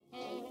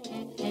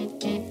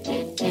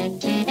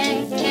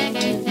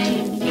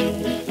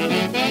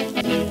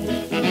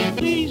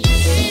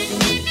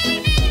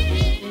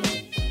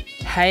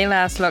Hey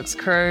Last Looks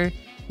crew.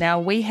 Now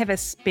we have a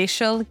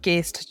special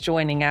guest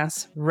joining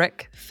us,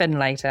 Rick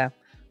Findlater.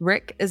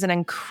 Rick is an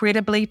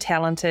incredibly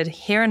talented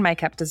hair and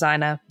makeup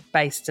designer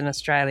based in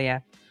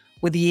Australia.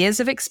 With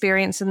years of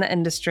experience in the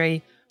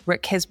industry,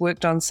 Rick has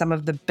worked on some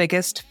of the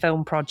biggest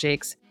film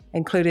projects,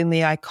 including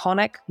the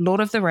iconic Lord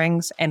of the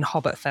Rings and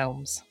Hobbit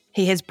films.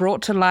 He has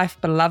brought to life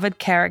beloved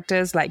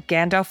characters like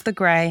Gandalf the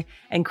Grey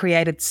and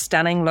created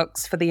stunning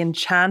looks for the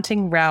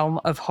enchanting realm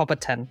of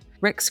Hobbiton.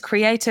 Rick's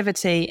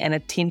creativity and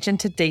attention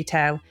to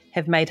detail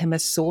have made him a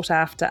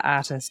sought-after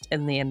artist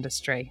in the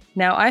industry.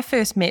 Now, I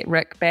first met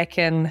Rick back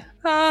in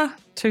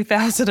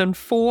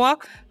 2004.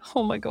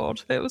 Oh my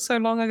God, that was so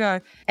long ago.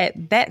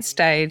 At that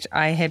stage,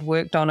 I had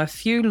worked on a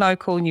few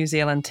local New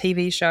Zealand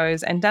TV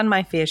shows and done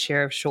my fair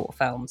share of short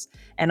films,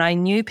 and I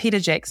knew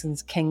Peter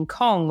Jackson's King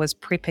Kong was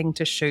prepping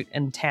to shoot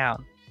in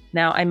town.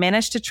 Now, I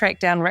managed to track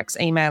down Rick's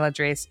email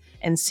address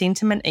and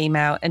sent him an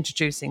email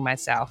introducing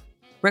myself.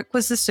 Rick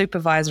was the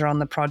supervisor on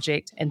the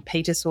project and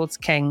Peter Swords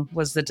King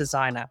was the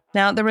designer.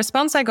 Now, the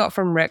response I got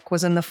from Rick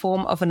was in the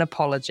form of an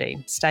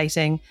apology,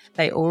 stating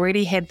they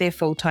already had their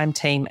full-time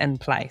team in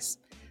place.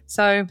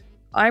 So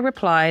I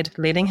replied,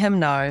 letting him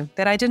know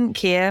that I didn't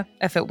care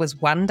if it was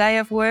 1 day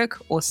of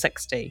work or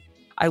 60.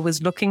 I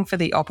was looking for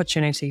the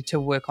opportunity to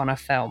work on a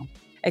film,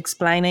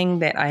 explaining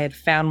that I had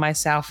found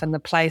myself in the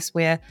place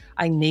where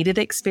I needed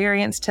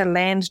experience to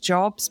land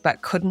jobs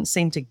but couldn't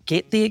seem to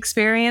get the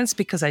experience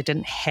because I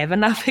didn't have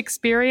enough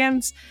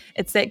experience.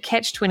 It's that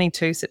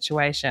catch-22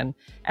 situation.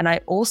 And I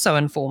also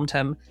informed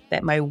him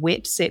that my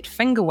wet set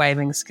finger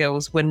waving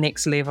skills were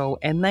next level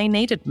and they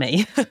needed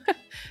me.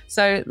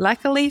 So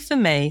luckily for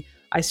me,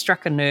 I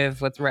struck a nerve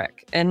with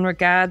Rick in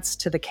regards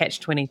to the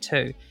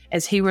catch-22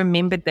 as he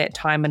remembered that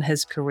time in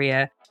his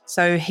career.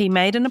 So he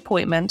made an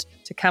appointment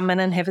to come in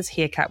and have his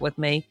haircut with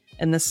me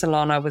in the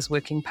salon I was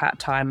working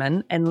part-time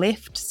in and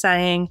left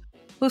saying,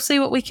 "We'll see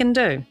what we can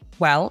do."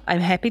 Well,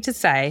 I'm happy to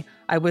say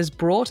I was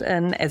brought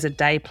in as a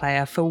day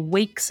player for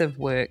weeks of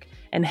work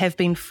and have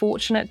been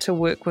fortunate to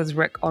work with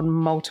Rick on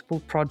multiple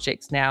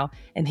projects now,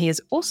 and he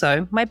is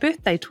also my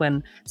birthday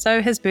twin,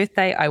 so his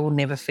birthday I will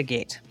never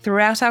forget.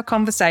 Throughout our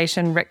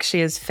conversation, Rick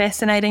shares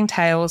fascinating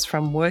tales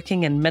from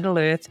working in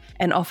Middle-earth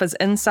and offers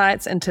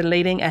insights into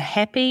leading a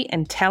happy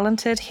and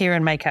talented hair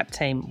and makeup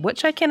team,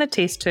 which I can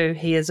attest to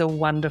he is a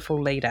wonderful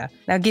leader.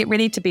 Now get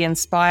ready to be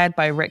inspired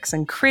by Rick's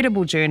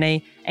incredible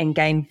journey and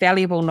gain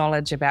valuable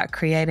knowledge about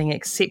creating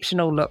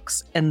exceptional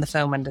looks in the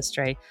film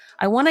industry.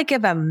 I want to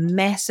give a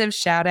massive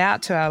shout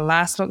out to our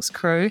Last Looks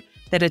crew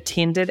that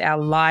attended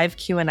our live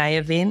Q&A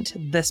event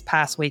this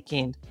past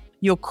weekend.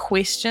 Your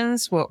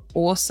questions were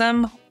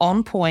awesome,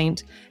 on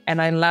point, and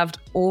I loved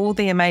all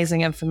the amazing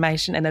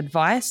information and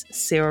advice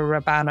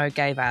Sarah Rabano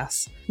gave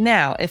us.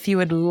 Now, if you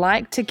would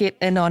like to get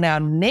in on our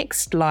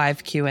next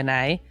live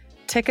Q&A,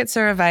 tickets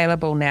are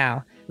available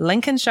now.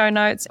 Link in show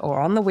notes or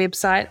on the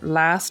website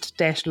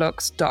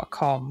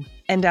last-looks.com.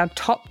 And our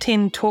top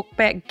 10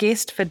 talkback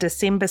guest for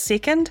December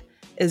 2nd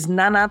is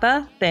none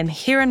other than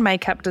hair and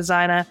makeup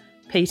designer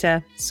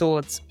Peter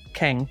Swords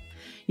King.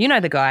 You know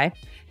the guy.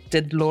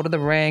 Did Lord of the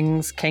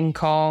Rings, King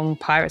Kong,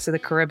 Pirates of the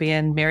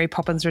Caribbean, Mary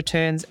Poppins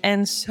Returns,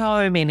 and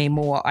so many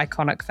more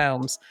iconic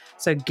films.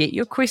 So get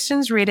your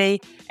questions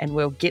ready and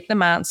we'll get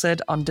them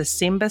answered on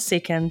December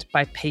 2nd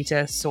by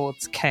Peter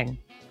Swords King.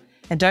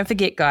 And don't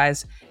forget,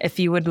 guys, if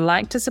you would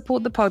like to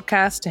support the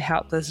podcast to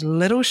help this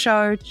little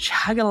show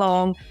chug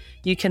along,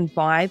 you can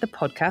buy the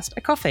podcast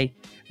a coffee.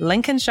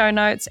 Link in show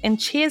notes, and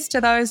cheers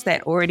to those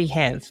that already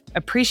have.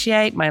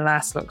 Appreciate my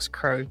Last Looks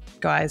crew.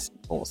 Guys,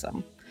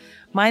 awesome.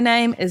 My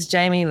name is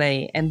Jamie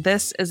Lee, and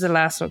this is the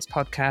Last Looks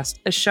podcast,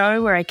 a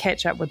show where I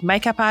catch up with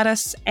makeup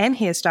artists and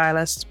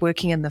hairstylists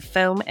working in the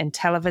film and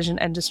television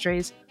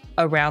industries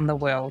around the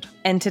world.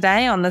 And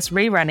today on this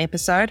rerun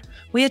episode,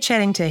 we are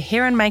chatting to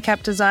hair and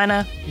makeup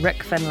designer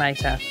Rick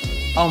Findlater.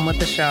 On with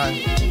the show.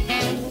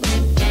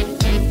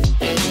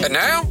 And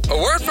now, a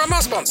word from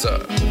our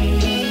sponsor.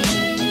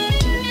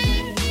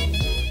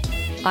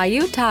 Are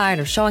you tired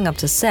of showing up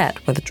to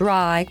set with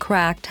dry,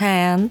 cracked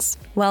hands?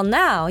 Well,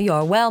 now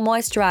your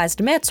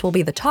well-moisturized mitts will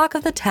be the talk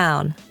of the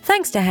town,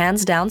 thanks to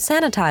Hands Down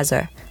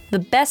Sanitizer, the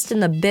best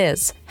in the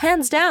biz,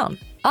 hands down.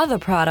 Other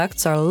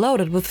products are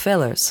loaded with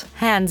fillers.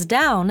 Hands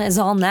Down is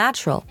all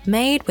natural,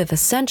 made with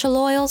essential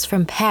oils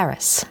from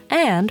Paris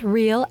and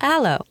real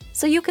aloe.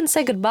 So you can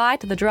say goodbye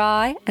to the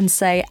dry and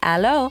say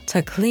hello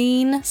to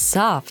clean,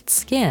 soft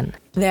skin.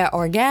 Their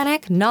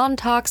organic,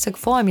 non-toxic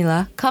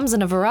formula comes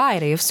in a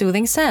variety of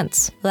soothing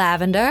scents: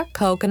 lavender,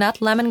 coconut,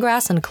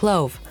 lemongrass, and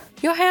clove.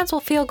 Your hands will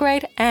feel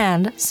great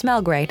and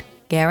smell great.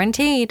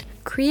 Guaranteed.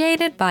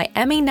 Created by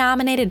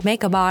Emmy-nominated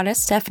makeup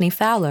artist Stephanie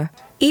Fowler,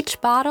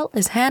 each bottle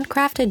is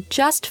handcrafted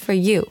just for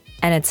you.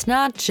 And it's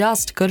not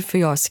just good for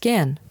your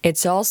skin.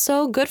 It's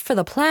also good for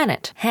the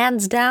planet.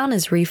 Hands Down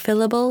is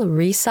refillable,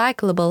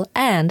 recyclable,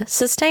 and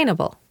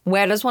sustainable.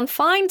 Where does one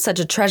find such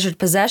a treasured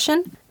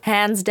possession?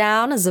 Hands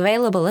Down is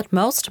available at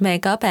most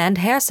makeup and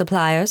hair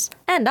suppliers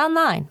and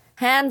online.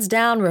 Hands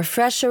Down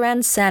Refresher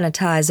and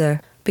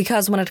Sanitizer.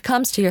 Because when it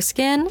comes to your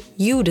skin,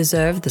 you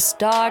deserve the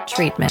star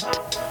treatment.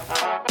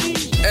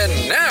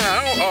 And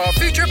now, our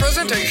feature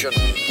presentation.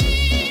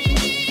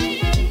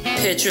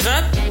 Pictures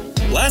up.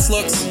 Last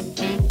looks.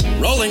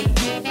 Rolling.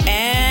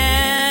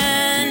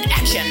 And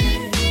action.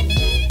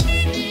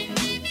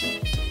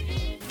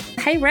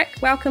 Hey, Rick,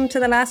 welcome to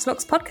the Last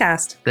Looks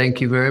podcast. Thank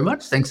you very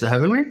much. Thanks for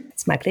having me.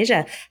 It's my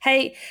pleasure.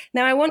 Hey,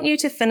 now I want you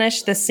to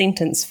finish this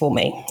sentence for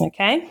me,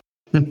 okay?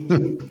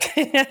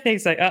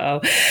 He's like,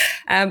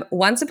 uh-oh.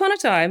 Once upon a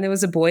time, there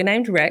was a boy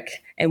named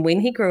Rick, and when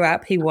he grew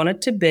up, he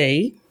wanted to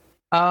be...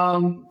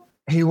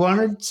 He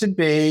wanted to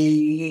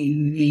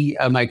be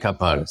a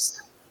makeup artist.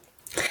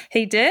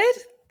 He did?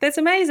 That's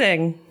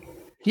amazing.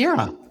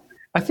 Yeah,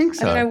 I think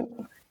so.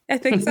 I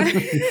think so.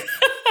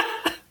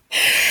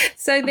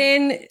 So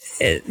then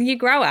you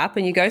grow up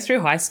and you go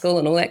through high school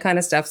and all that kind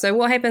of stuff. So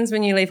what happens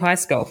when you leave high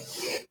school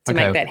to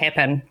make that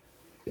happen?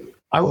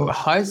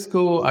 High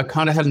school, I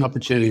kind of had an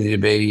opportunity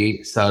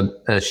to start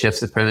a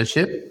chef's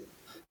apprenticeship.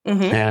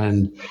 Mm-hmm.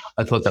 And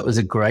I thought that was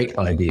a great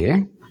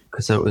idea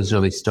because I was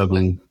really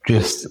struggling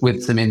just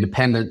with some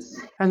independence.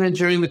 And then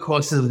during the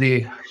course of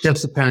the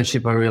chef's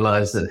apprenticeship, I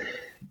realized that,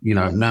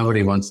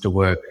 nobody wants to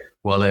work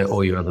while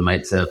all your other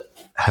mates are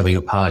having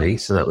a party.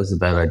 So that was a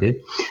bad idea.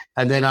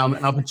 And then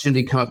an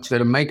opportunity came up to go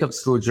to makeup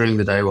school during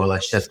the day while I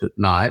chefed at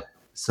night.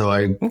 So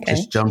I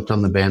just jumped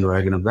on the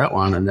bandwagon of that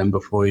one. And then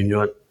before you knew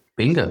it,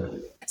 bingo.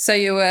 So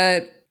you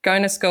were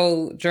going to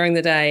school during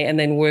the day and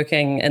then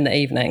working in the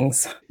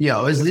evenings? Yeah,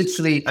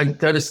 I'd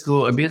go to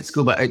school, I'd be at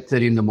school by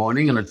 8:30 in the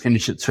morning and I'd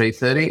finish at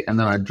 3:30 and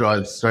then I'd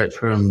drive straight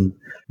from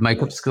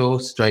makeup school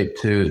straight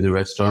to the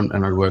restaurant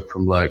and I'd work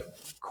from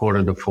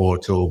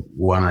 3:45 till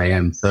 1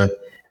 a.m. So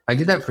I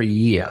did that for a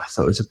year.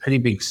 So it was a pretty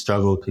big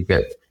struggle to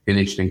get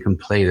finished and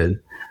completed.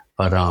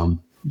 But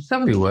it's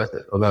definitely worth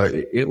it, although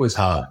it was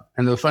hard.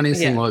 And the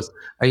funniest thing was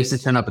I used to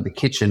turn up at the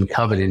kitchen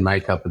covered in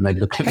makeup and they'd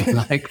look at me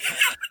like,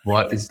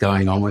 what is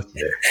going on with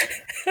you?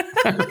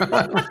 I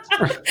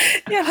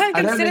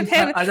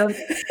don't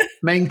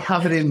mean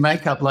covered in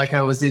makeup like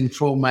I was in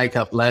full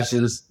makeup,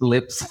 lashes,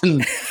 lips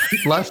and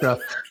blusher,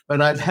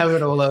 but I'd have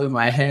it all over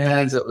my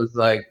hands. It was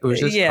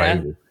just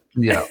crazy.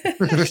 Yeah.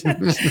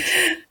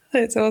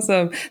 That's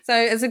awesome. So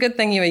it's a good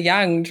thing you were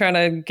young trying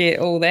to get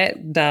all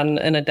that done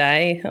in a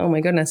day. Oh,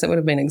 my goodness, it would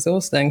have been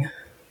exhausting.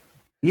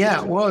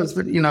 Yeah, it was.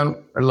 But,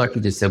 like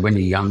you just said, when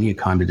you're young, you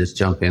kind of just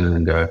jump in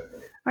and go,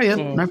 oh, yeah,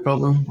 no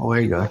problem.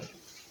 Away you go.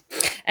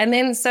 And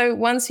then so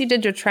once you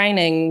did your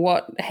training,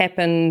 what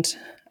happened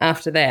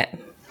after that?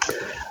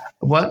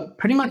 Well,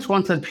 pretty much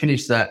once I'd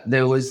finished that,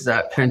 there was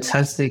that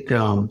fantastic,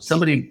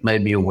 somebody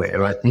made me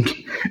aware, I think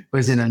it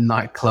was in a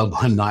nightclub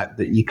one night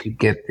that you could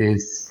get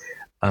this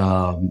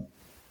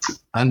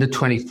under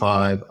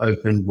 25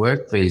 open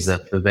work visa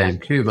for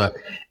Vancouver.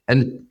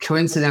 And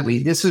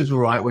coincidentally, this was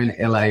right when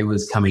LA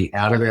was coming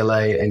out of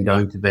LA and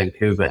going to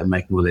Vancouver and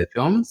making all their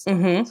films.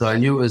 Mm-hmm. So I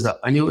knew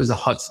it was a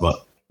hot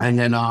spot. And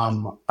then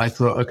I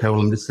thought, okay, well,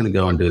 I'm just going to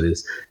go and do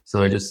this.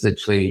 So I just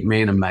literally,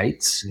 me and a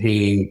mate,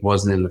 he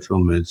wasn't in the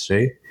film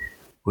industry.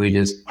 We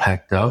just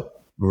packed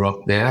up,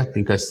 rocked there. I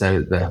think I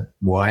stayed at the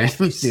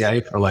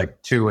YMCA for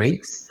 2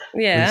 weeks.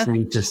 Yeah.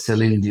 Listening to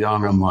Celine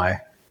Dion on my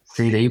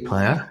CD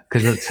player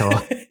because that's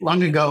how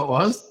long ago it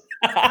was.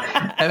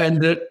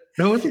 And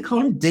what was it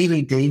called?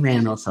 DVD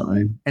Man or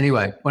something.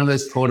 Anyway, one of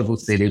those portable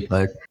CD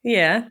players.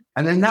 Yeah.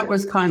 And then that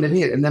was kind of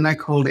it. And then I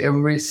called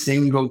every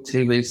single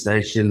TV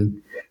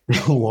station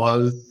there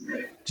was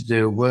to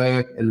do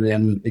work. And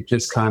then it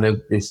just kind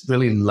of, this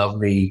really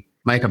lovely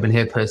makeup and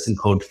hair person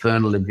called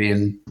Fern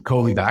Levin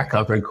called me back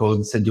after I called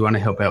and said, do you want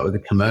to help out with a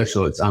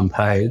commercial? It's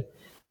unpaid.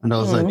 And I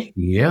was like,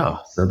 yeah.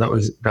 So that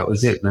was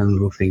it. And then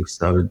little things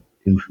started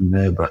in from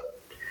there. But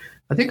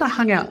I think I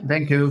hung out in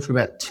Vancouver for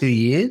about 2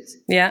 years.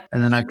 Yeah.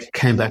 And then I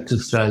came back to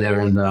Australia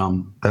and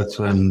that's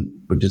when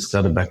we just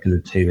started back into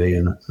TV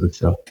and that sort of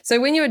stuff.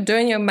 So when you were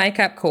doing your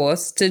makeup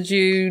course, did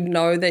you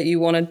know that you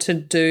wanted to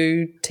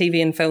do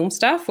TV and film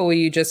stuff, or were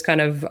you just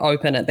kind of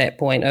open at that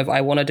point of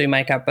I want to do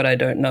makeup but I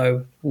don't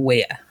know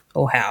where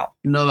or how?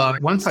 No,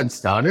 once I'd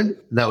started,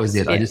 that was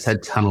it. Yeah. I just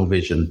had tunnel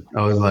vision.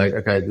 I was like,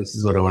 okay, this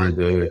is what I want to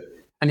do.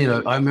 And,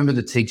 I remember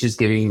the teachers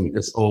giving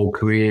us all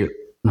career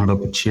not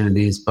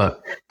opportunities,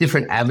 but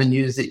different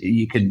avenues that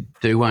you could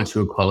do once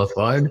you were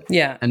qualified.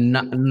 Yeah. And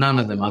none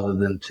of them other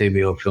than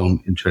TV or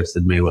film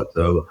interested me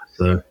whatsoever.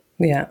 So,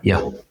 yeah.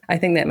 I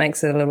think that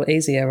makes it a little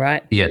easier,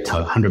 right? Yeah,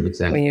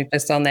 100%. When you're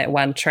just on that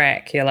one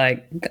track, you're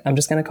like, I'm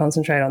just going to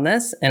concentrate on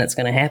this and it's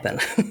going to happen.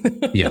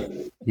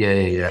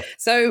 Yeah.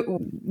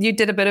 So you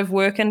did a bit of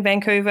work in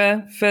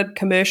Vancouver for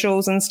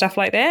commercials and stuff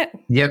like that?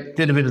 Yep,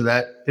 did a bit of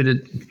that. Did a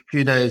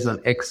few days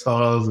on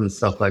X-Files and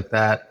stuff like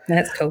that.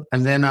 That's cool.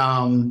 And then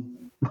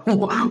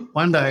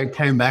one day I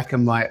came back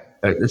and my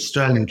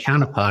Australian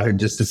counterpart had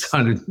just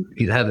decided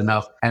he'd had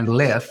enough and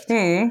left.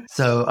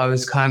 So I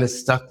was kind of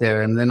stuck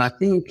there. And then I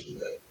think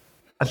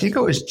it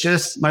was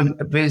just, my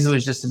visa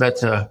was just about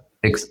to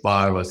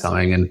expire or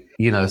something. And,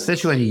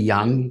 especially when you're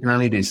young, you can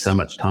only do so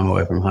much time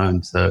away from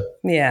home. So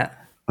yeah.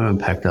 I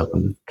packed up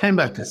and came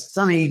back to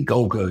sunny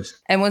Gold Coast.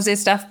 And was there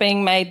stuff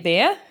being made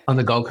there? On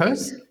the Gold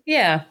Coast?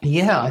 Yeah.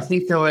 Yeah, I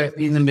think they were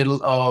in the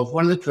middle of,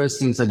 one of the first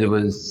things I did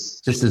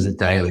was, just as a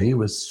daily,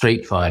 was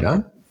Street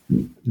Fighter.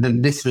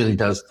 This really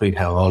does prove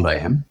how old I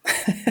am.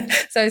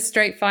 So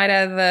Street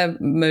Fighter, the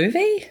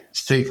movie?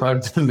 Street Fighter,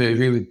 the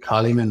movie with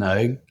Kylie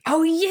Minogue.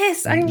 Oh,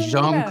 yes, I remember.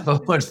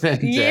 Jean-Claude Van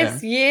Damme.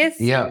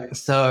 Yes. Yeah,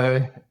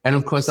 so, and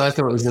of course I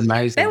thought it was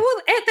amazing. That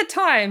was, at the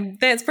time,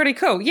 that's pretty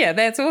cool. Yeah,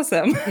 that's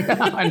awesome.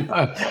 I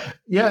know.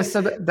 Yeah,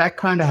 so that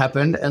kind of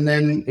happened, and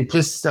then it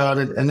just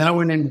started, and then I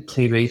went into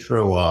TV for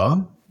a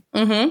while.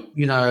 Mm-hmm.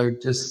 You know,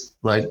 just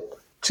like,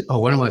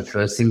 one of my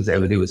first things I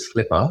ever did was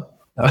Flipper.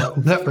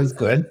 That was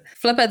good.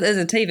 Flipper is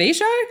a TV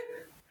show?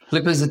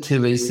 Flipper's a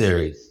TV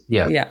series.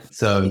 Yeah.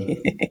 So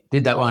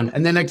did that one.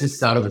 And then I just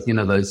started with,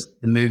 the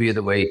movie of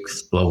the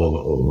weeks, blah, blah,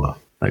 blah, blah,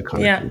 that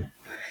kind of thing.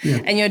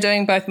 Yeah. And you're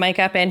doing both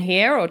makeup and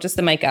hair or just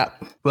the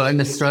makeup? Well,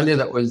 in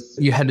Australia,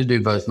 you had to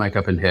do both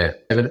makeup and hair.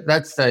 But at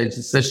that stage,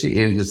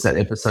 especially in just that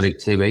episodic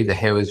TV, the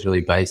hair was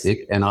really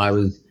basic and I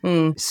was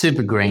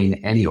super green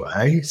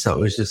anyway. So it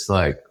was just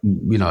like,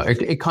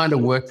 it kind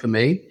of worked for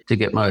me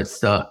to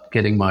start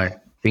getting my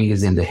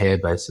fingers into hair,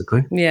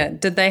 basically. Yeah.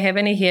 Did they have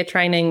any hair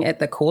training at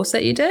the course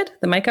that you did,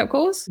 the makeup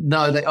course?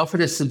 No, they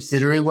offered a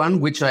subsidiary one,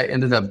 which I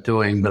ended up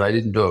doing, but I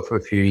didn't do it for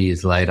a few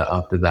years later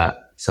after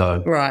that.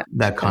 So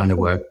that kind of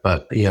worked.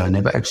 But, yeah, I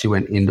never actually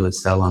went into a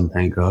salon,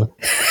 thank God.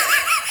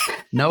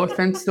 No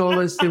offense to all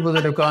those people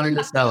that have gone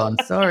into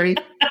salons. Sorry.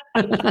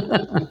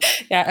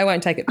 Yeah, I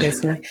won't take it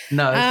personally.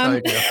 No,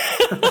 sorry, dear.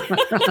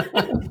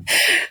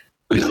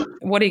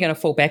 What are you going to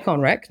fall back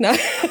on, Rick? No.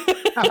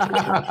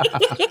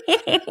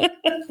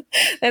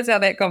 That's how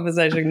that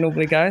conversation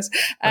normally goes.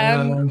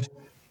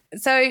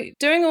 So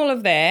doing all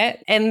of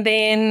that, and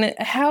then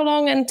how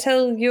long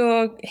until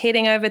you're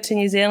heading over to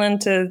New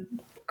Zealand to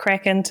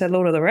crack into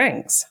Lord of the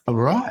Rings?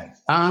 Right.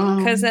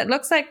 Because it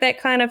looks like that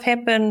kind of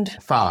happened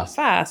fast,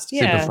 yeah.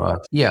 Super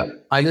fast. Yeah.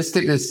 I just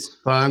did this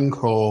phone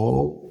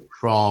call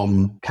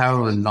from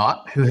Carolyn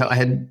Knott, who I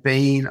had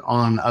been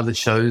on other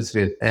shows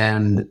with,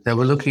 and they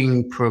were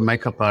looking for a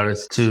makeup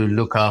artist to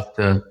look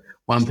after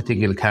one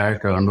particular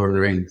character on Lord of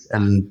the Rings.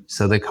 And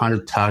so they kind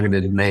of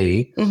targeted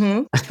me.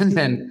 Mm-hmm. And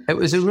then it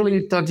was a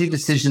really dodgy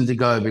decision to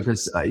go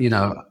because, I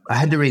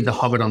had to read The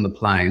Hobbit on the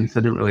plane, so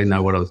I didn't really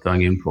know what I was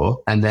going in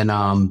for. And then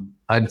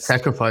I'd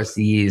sacrificed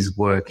a year's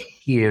work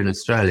here in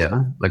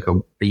Australia, like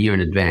a year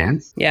in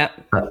advance,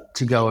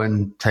 to go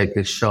and take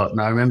this shot. And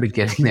I remember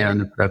getting there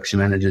and the production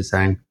manager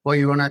saying, well,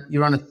 you're on a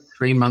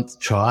 3-month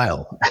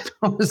trial.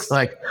 I was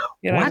like,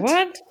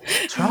 what?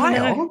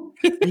 Trial?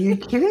 Are you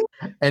kidding?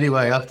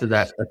 Anyway, after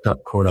that, I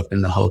got caught up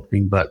in the whole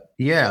thing. But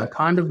yeah, I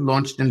kind of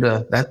launched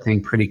into that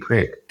thing pretty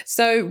quick.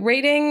 So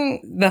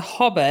reading The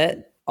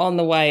Hobbit on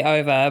the way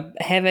over,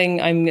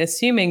 I'm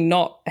assuming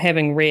not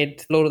having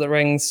read Lord of the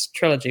Rings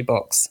trilogy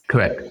books.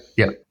 Correct.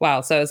 Yeah.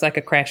 Wow. So it's like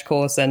a crash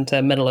course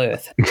into Middle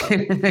Earth.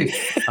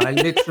 I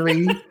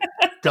literally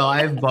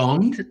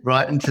dive-bombed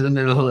right into the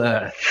Middle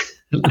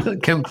Earth.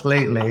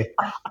 Completely.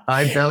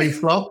 I belly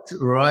flopped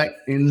right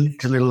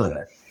into Middle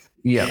Earth.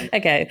 Yeah.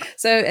 Okay.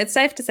 So it's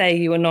safe to say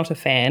you were not a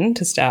fan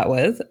to start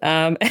with.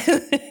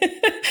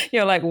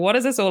 You're like, what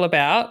is this all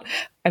about?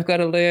 I've got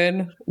to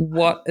learn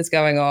what is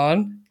going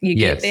on. You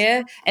get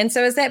there. And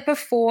so is that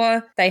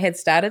before they had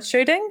started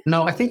shooting?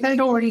 No, I think they'd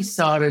already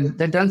started.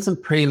 They'd done some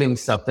prelim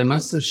stuff. They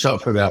must have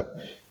shot for about,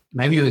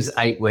 maybe it was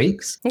 8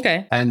 weeks.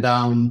 Okay. And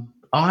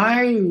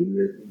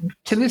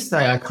to this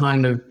day, I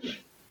kind of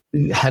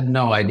had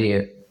no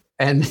idea.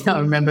 And I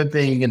remember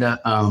being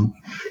at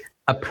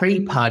a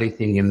pre-party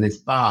thing in this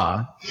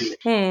bar,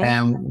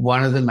 and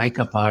one of the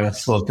makeup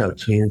artists walked up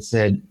to me and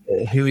said,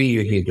 who are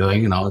you here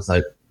doing? And I was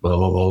like, blah,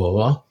 blah, blah, blah,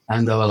 blah.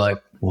 And they were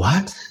like,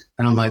 what?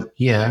 And I'm like,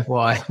 yeah,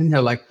 why? And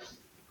they're like,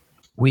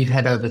 we've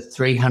had over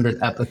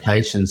 300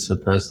 applications for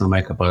personal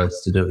makeup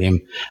artists to do him.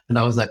 And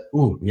I was like,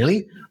 oh,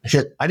 really? I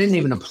said, I didn't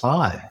even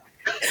apply.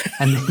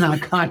 And then I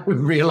kind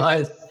of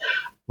realized,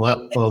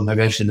 well,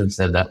 maybe I shouldn't have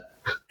said that.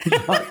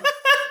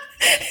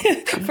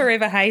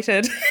 Forever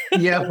hated.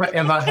 Yeah,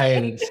 forever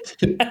hated.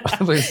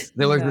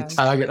 There was a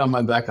target on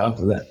my back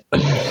after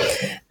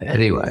that.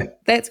 Anyway.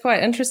 That's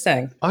quite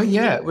interesting. Oh,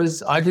 yeah.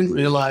 I didn't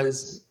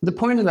realize, the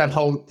point of that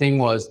whole thing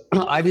was,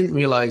 I didn't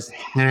realize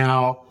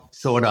how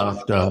sought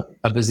after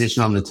a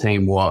position on the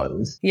team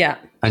was. Yeah.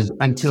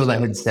 Until they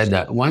had said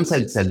that. Once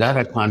they'd said that,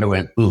 I kind of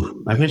went,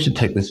 ooh, maybe I should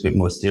take this a bit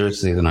more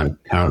seriously than I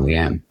currently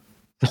am.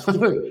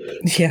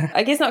 Yeah.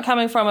 I guess not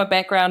coming from a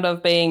background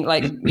of being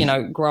like,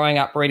 growing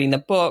up reading the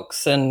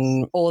books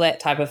and all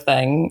that type of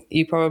thing,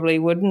 you probably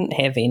wouldn't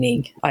have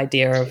any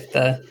idea of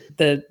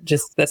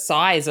the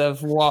size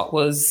of what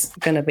was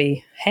going to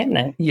be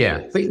happening.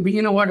 Yeah. But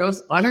you know what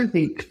else? I don't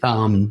think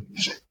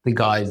the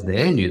guys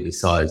there knew the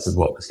size of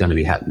what was going to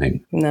be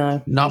happening.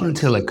 No. Not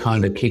until it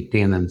kind of kicked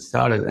in and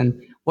started.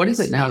 And what is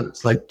it now?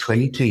 It's like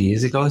 22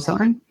 years ago or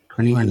something?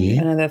 21 years?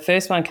 I know the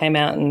first one came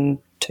out in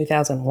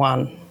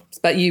 2001.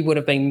 But you would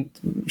have been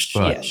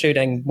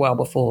shooting well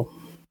before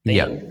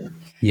then.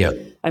 Yeah.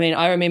 I mean,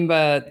 I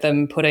remember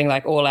them putting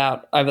like all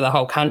out over the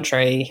whole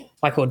country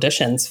like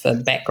auditions for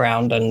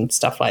background and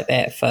stuff like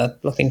that for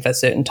looking for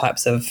certain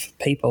types of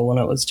people, and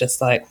it was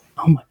just like,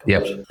 oh my God.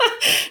 Yep.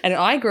 And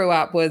I grew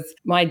up with,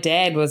 my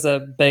dad was a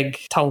big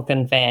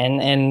Tolkien fan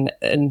and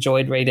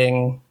enjoyed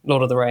reading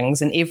Lord of the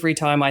Rings. And every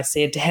time I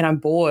said, Dad, I'm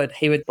bored,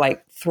 he would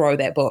like throw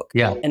that book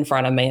in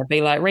front of me and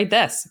be like, read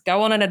this,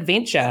 go on an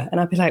adventure.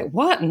 And I'd be like,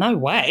 what? No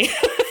way.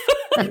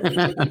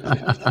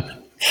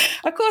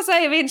 Of course,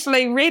 I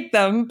eventually read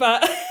them,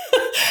 but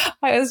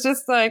I was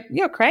just like,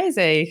 you're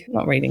crazy. I'm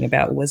not reading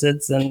about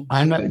wizards. And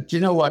I know. Do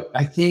you know what?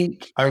 I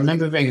think I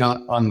remember being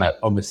on that,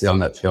 obviously on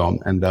that film,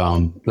 and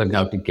looking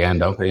up to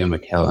Gandalf, Ian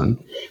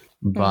McKellen.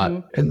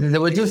 But there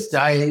were just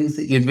days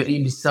that you'd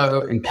be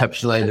so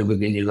encapsulated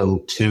within your little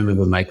tomb of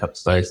a makeup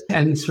space.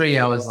 And 3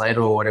 hours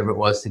later or whatever it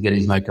was to get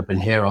his makeup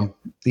and hair on,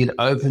 you'd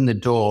open the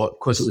door. Of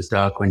course, it was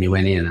dark when you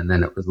went in and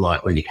then it was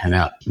light when you came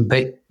out.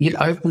 But you'd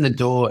open the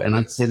door and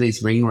I'd see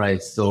these ring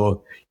wraiths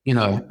or, you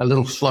know, a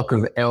little flock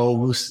of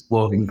elves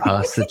walking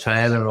past the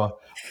trailer or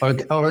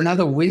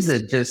another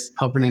wizard just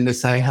popping in to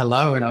say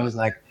hello. And I was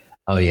like,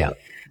 oh, yeah,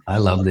 I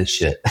love this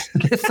shit.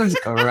 This is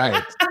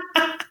great.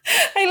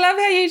 I love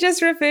how you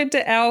just referred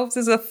to elves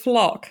as a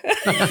flock.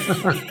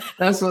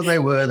 That's what they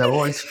were. They were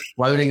always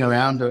floating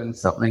around doing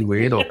something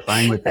weird or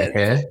playing with their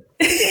hair.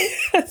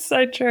 That's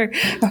so true.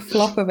 A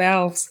flock of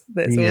elves.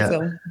 That's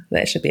awesome.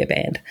 That should be a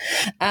band.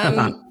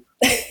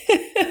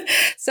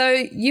 So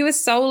you were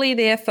solely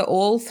there for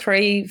all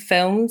 3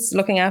 films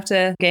looking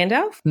after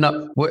Gandalf?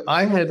 No,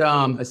 I had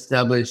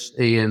established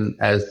Ian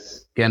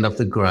as Gandalf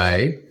the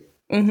Grey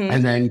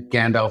and then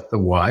Gandalf the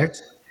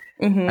White.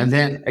 And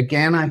then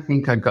again, I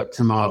think I got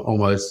to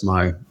must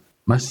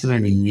have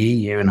been a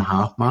year and a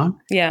half mark.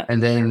 Yeah.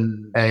 And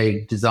then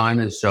a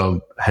designer's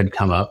job had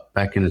come up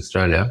back in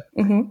Australia.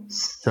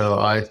 So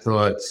I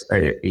thought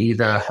I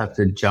either have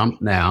to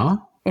jump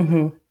now,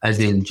 as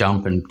in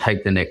jump and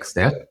take the next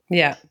step.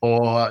 Yeah.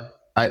 Or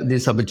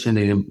this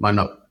opportunity might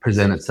not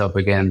present itself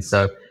again.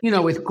 So, you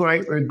know, with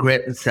great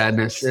regret and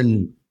sadness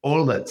and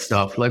all that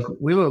stuff, like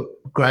we were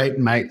great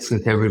mates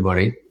with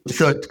everybody.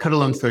 So to cut a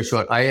long story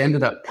short, I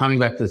ended up coming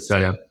back to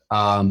Australia,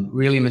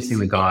 really missing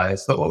the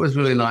guys. But what was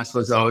really nice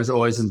was I was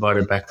always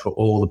invited back for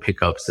all the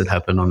pickups that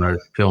happened on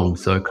those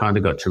films. So I kind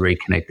of got to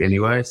reconnect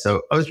anyway.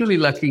 So I was really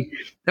lucky.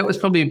 That was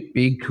probably a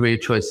big career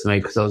choice for me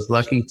because I was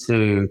lucky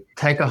to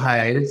take a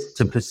hiatus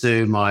to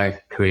pursue my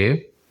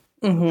career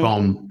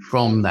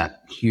from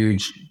that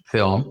huge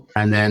film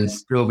and then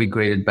still be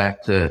greeted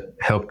back to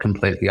help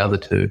complete the other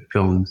 2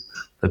 films,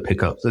 the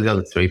pickups, so the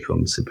other 3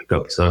 films to pick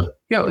up. So,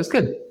 yeah, it was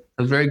good.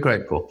 I was very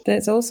grateful.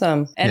 That's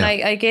awesome. And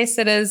I guess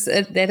that is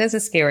a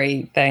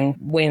scary thing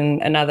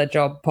when another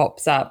job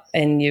pops up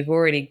and you've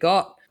already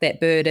got that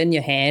bird in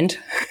your hand.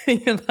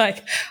 You're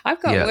like,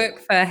 I've got work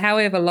for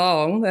however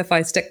long if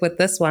I stick with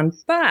this one,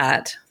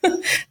 but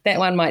that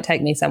one might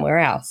take me somewhere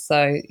else.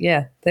 So,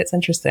 yeah, that's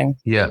interesting.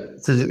 Yeah.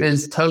 So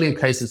it's totally a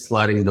case of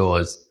sliding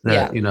doors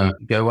that, you know,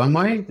 you go one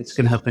way, it's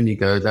going to happen. You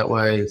go that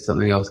way,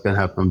 something else can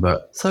happen.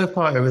 But so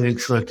far,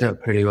 everything's worked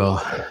out pretty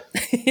well.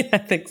 I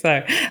think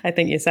so. I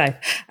think you're safe.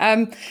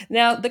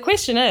 Now, the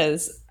question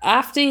is,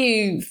 after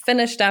you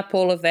finished up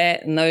all of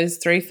that and those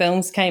 3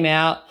 films came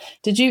out,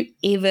 did you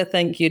ever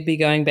think you'd be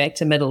going back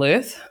to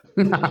Middle-earth?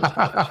 No,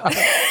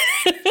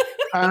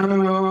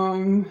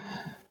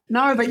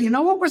 but you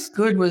know what was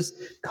good was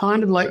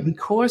kind of like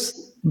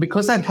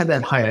because I'd had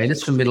that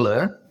hiatus from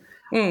Middle-earth,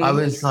 I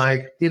was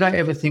like, did I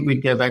ever think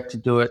we'd go back to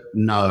do it?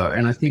 No.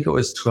 And I think it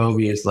was 12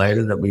 years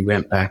later that we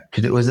went back.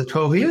 Was it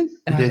 12 years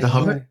to do The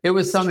Hobbit? It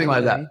was something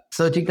like that.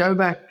 So to go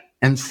back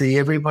and see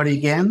everybody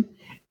again,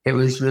 it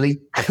was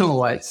really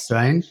quite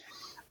strange.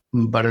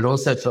 But it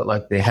also felt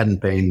like there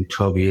hadn't been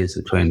 12 years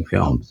between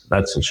films.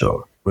 That's for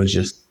sure. It was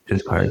just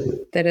crazy.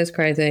 That is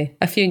crazy.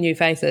 A few new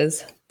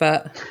faces.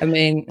 But, I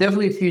mean...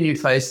 Definitely a few new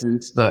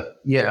faces,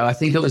 but, yeah, I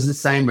think it was the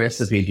same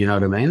recipe, do you know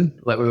what I mean?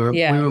 Like, we were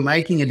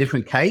making a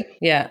different cake,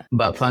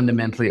 but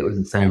fundamentally it was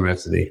the same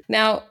recipe.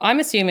 Now, I'm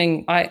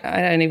assuming, I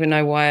don't even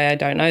know why I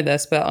don't know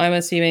this, but I'm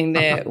assuming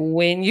that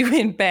when you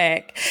went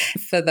back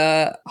for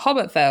the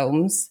Hobbit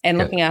films and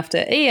looking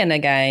after Ian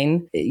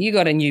again, you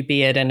got a new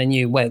beard and a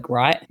new wig,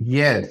 right?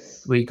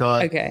 Yes, we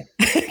got... Okay.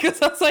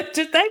 Because I was like,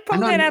 did they pull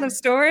that out of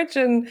storage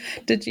and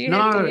did you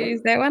have to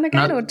use that one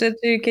again or did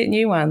you get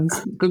new ones?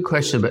 Good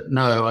question. But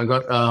no, I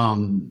got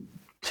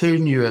 2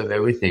 new of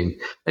everything.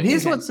 And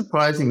here's what's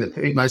surprising that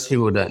most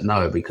people don't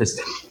know, because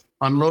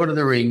on Lord of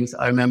the Rings,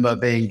 I remember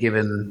being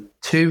given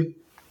two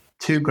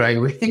grey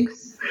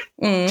wigs,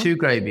 2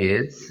 grey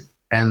beards,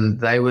 and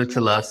they were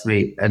to last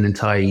me an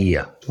entire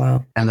year.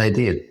 Wow. And they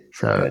did.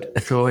 So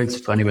it's always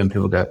funny when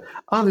people go,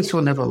 oh, this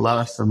will never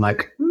last. I'm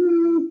like,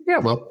 yeah,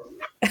 well.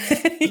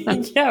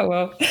 Yeah,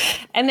 well.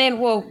 And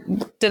then,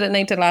 did it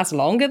need to last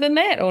longer than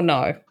that or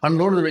no? On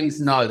Lord of the Rings,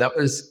 no, that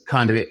was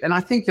kind of it. And I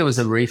think there was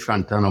a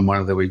refront done on one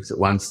of the wigs at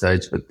one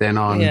stage, but then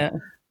on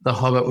The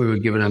Hobbit, we were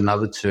given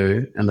another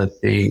 2. And I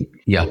think,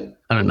 I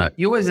don't know.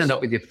 You always end up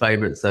with your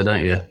favourites though,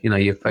 don't you? You know,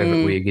 your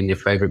favourite wig and your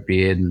favourite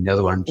beard and the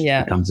other one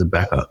just becomes a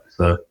backup.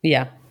 So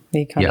yeah.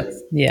 You kind of,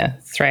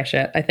 thrash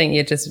it. I think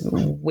you just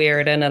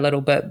wear it in a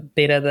little bit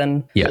better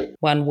than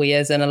one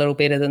wears in a little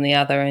better than the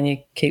other, and you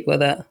keep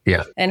with it.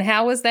 Yeah. And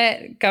how was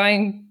that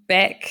going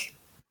back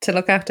to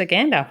look after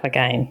Gandalf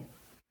again?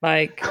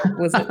 Like,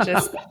 was it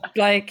just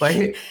like... But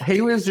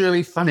he was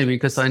really funny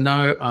because I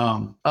know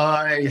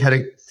I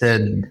had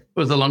said it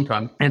was a long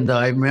time, and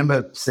I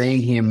remember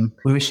seeing him.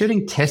 We were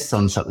shooting tests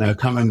on something. I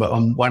can't remember,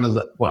 on one of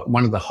the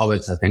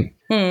Hobbits, I think.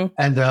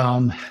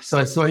 And so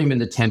I saw him in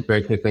the tent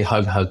very quickly.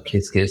 Hug, hug,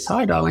 kiss, kiss.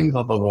 Hi, darling.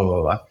 Blah blah blah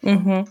blah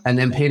blah. And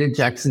then Peter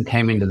Jackson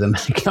came into the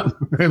makeup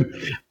room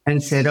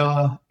and said,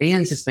 "Oh,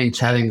 Ian's just been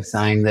chatting,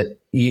 saying that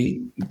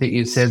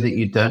you said that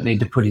you don't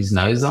need to put his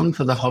nose on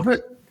for the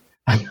Hobbit."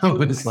 And I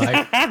was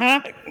like,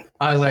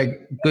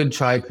 good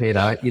try,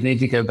 Peter. You need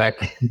to go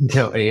back and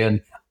tell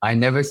Ian, I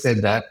never said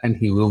that, and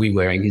he will be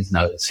wearing his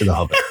nose for the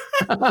Hobbit.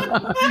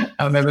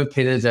 I remember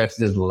Peter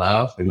Jackson just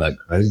laughing like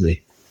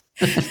crazy.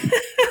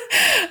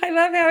 I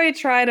love how he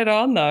tried it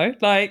on though.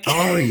 Like,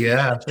 oh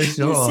yeah, for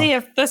sure. I'm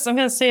going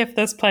to see if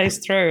this plays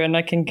through, and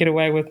I can get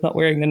away with not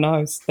wearing the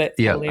nose. That's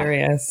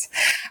hilarious.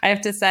 I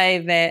have to say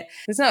that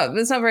it's not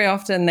very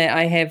often that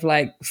I have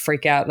like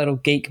freak out little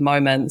geek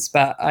moments,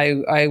 but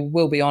I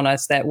will be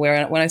honest that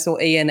when I saw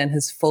Ian in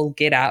his full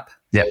get up,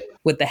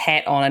 with the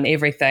hat on and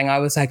everything, I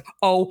was like,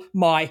 oh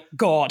my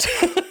God.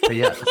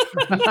 Just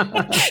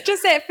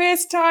that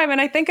first time. And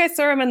I think I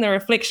saw him in the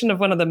reflection of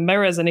one of the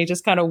mirrors, and he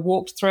just kind of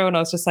walked through, and I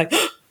was just like,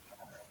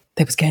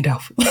 that was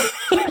Gandalf.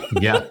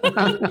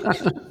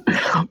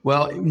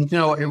 Well,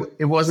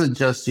 it wasn't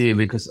just you,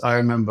 because I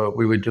remember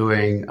we were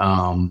doing,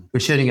 we're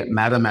shooting at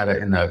Matter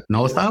in the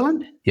North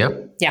Island.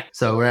 Yep. Yeah.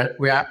 So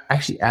we're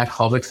actually at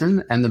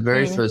Hobbiton, and the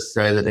very first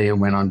day that Ian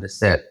went on to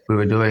set, we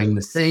were doing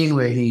the scene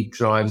where he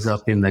drives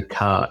up in the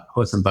cart,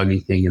 horse and buggy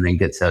thing, and then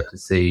gets out to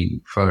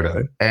see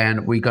Frodo.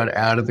 And we got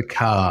out of the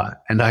car,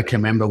 and I can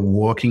remember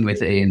walking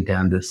with Ian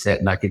down to set,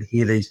 and I could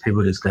hear these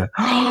people just go,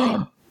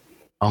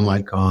 oh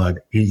my God,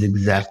 he's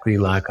exactly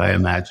like I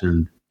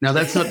imagined. Now,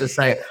 that's not to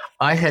say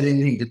I had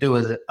anything to do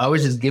with it. I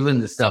was just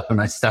given the stuff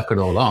and I stuck it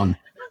all on.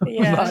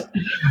 Yeah.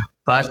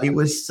 But it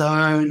was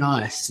so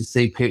nice to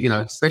see people,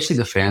 especially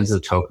the fans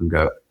of Tolkien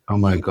go, oh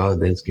my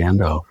God, there's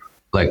Gandalf.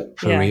 Like,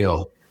 for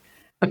real.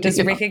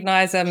 Just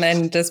recognize him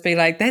and just be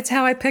like, that's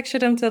how I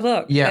pictured him to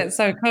look. Yeah. That's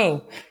so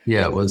cool.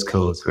 Yeah, it was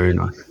cool. It's very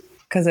nice.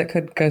 Because it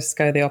could go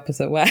the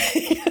opposite way.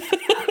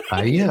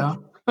 Yeah.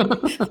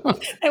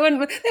 That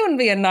wouldn't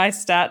be a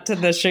nice start to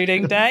the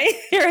shooting day.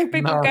 Hearing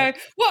people go,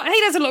 "What? He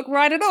doesn't look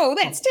right at all.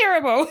 That's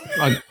terrible."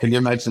 Can you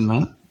imagine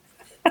that?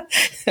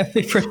 That'd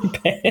be pretty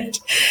bad.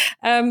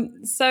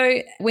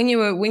 So when you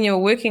were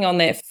working on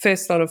that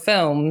first lot of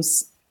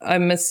films,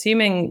 I'm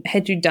assuming,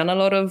 had you done a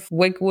lot of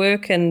wig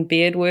work and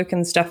beard work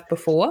and stuff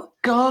before?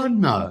 God,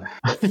 no.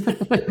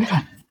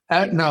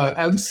 No,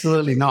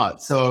 absolutely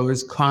not. So I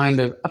was kind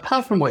of,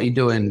 apart from what you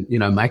do in,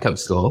 makeup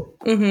school,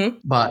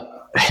 but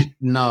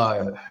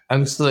no,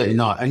 absolutely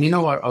not. And you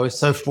know what? I was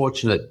so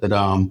fortunate that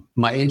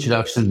my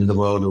introduction to the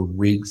world of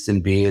wigs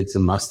and beards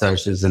and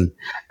mustaches and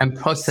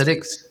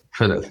prosthetics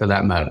for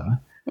that matter.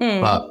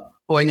 But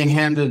when you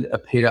handed a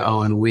Peter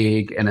Owen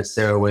wig and a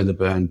Sarah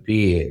Weatherburn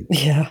beard,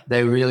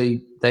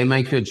 they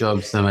make your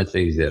job so much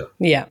easier.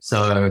 Yeah.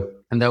 So,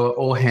 and they were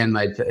all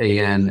handmade for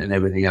Ian and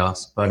everything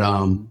else. But,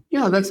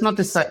 that's not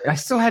to say, I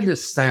still had to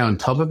stay on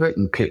top of it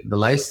and keep the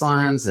lace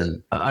lines.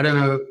 And I don't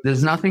know,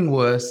 there's nothing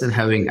worse than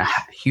having a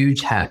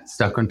huge hat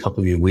stuck on top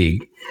of your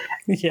wig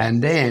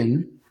and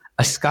then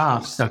a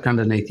scarf stuck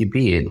underneath your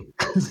beard.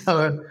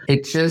 So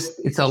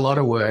it's a lot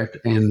of work,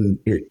 and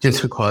it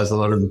just requires a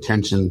lot of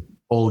attention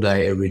all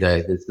day, every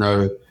day. There's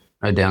no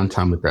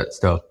downtime with that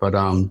stuff. But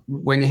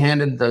when you're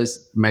handed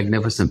those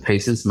magnificent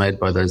pieces made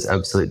by those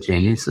absolute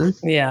geniuses,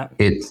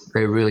 they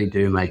really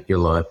do make your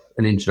life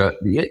an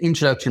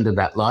introduction to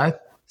that life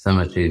so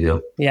much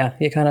easier. Yeah,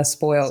 you're kind of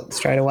spoiled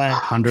straight away.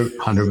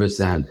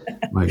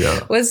 100%. My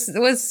God.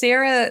 Was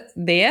Sarah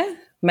there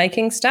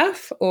making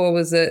stuff, or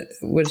was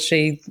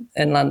she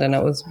in London?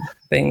 It was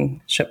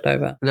being shipped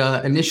over.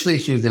 Initially,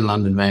 she was in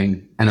London,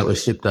 and it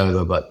was shipped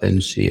over, but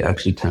then she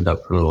actually turned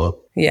up for a little while.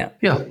 Yeah.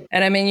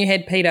 And I mean, you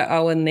had Peter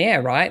Owen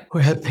there, right?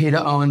 We had Peter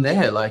Owen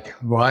there, like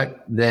right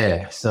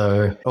there.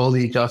 So all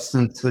the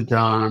adjustments were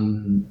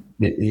done.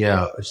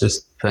 Yeah, it was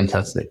just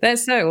fantastic.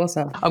 That's so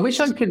awesome. I wish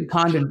I could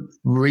kind of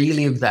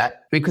relive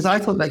that, because I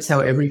thought that's how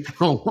every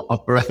film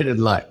operated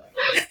like.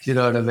 Do you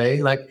know what I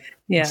mean? Like,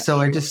 so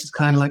I just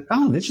kind of like,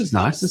 oh, this is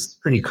nice. This is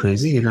pretty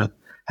crazy, have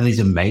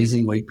these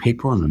amazing wig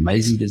people and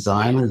amazing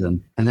designers.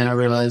 And then I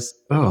realized,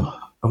 I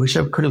wish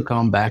I could have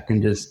gone back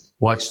and just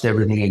watched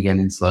everything again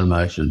in slow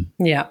motion.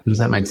 Yeah. Does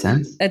that make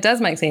sense? It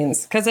does make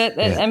sense, because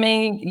I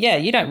mean,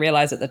 you don't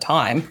realize at the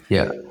time.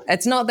 Yeah.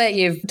 It's not that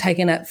you've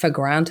taken it for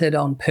granted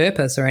on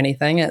purpose or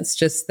anything. It's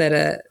just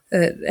that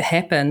it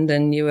happened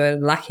and you were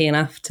lucky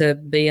enough to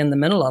be in the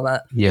middle of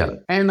it. Yeah.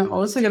 And I'm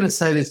also going to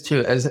say this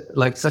too, as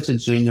like such a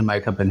junior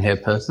makeup and hair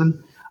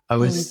person, I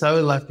was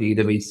so lucky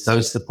to be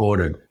so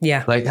supported.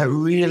 Yeah. Like that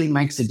really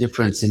makes a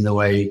difference in the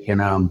way you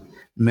can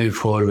move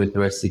forward with the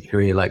rest of your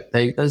career. Like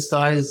those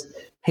guys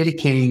Peter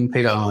King,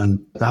 Peter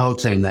Owen, the whole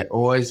team, they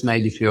always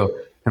made you feel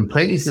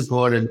completely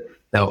supported.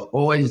 They were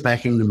always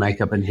backing the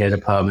makeup and hair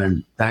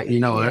department. That,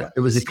 it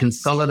was a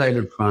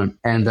consolidated front,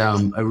 and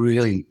I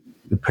really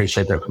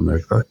appreciate that from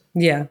those guys.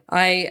 Yeah,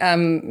 I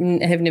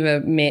have never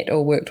met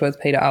or worked with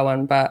Peter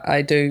Owen, but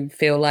I do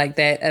feel like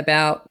that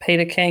about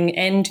Peter King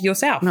and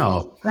yourself.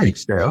 No,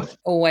 thanks, Dale.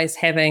 Always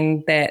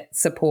having that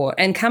support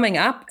and coming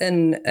up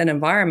in an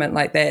environment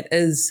like that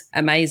is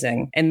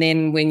amazing. And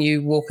then when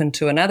you walk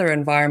into another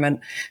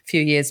environment a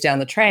few years down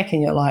the track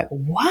and you're like,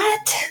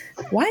 what?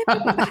 Why are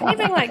people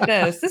behaving like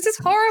this? This is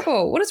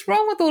horrible. What is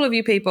wrong with all of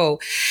you people?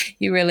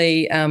 You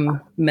really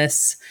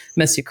miss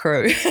your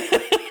crew.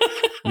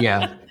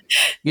 Yeah.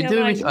 You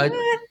do. Like, I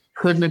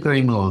couldn't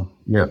agree more.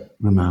 Yep,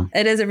 I know.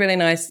 It is a really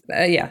nice,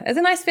 it's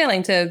a nice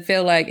feeling to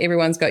feel like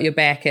everyone's got your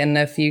back, and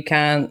if you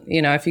can't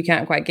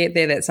quite get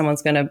there, that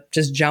someone's going to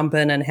just jump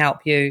in and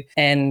help you,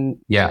 and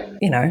you're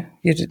going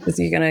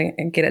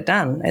to get it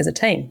done as a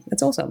team.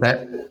 It's awesome.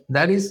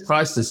 That is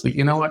priceless. But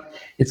you know what?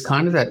 It's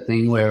kind of that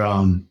thing where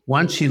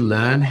once you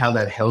learn how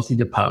that healthy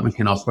department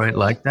can operate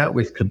like that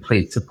with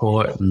complete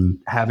support and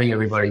having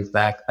everybody's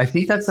back, I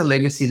think that's a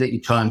legacy that you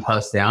try and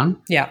pass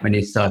down. Yeah. When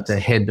you start to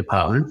head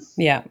departments.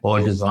 Yeah. Or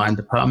design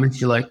departments,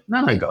 you're like,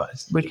 no,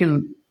 guys, we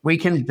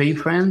can be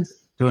friends,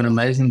 do an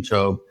amazing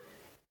job,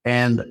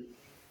 and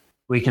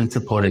we can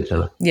support each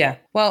other. Yeah.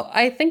 Well,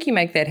 I think you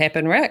make that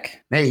happen,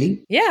 Rick.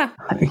 Me? Yeah.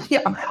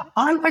 Yeah.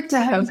 I like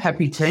to have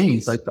happy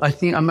teams. Like, I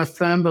think I'm a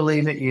firm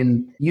believer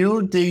in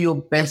you do your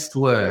best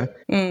work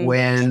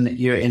when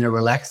you're in a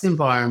relaxed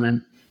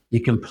environment,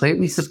 you're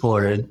completely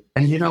supported.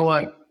 And you know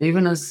what?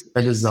 Even as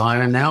a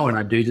designer now, when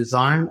I do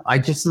design, I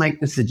just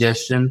make the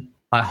suggestion,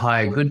 I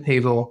hire good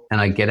people and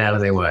I get out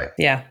of their way.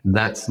 Yeah.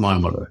 That's my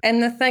motto.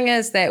 And the thing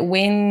is that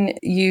when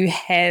you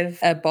have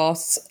a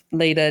boss,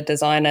 leader,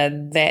 designer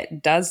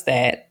that does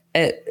that,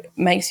 it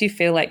makes you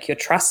feel like you're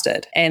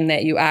trusted and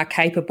that you are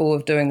capable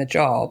of doing the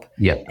job.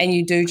 Yeah. And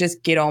you do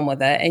just get on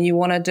with it and you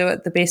want to do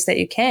it the best that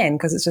you can,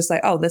 because it's just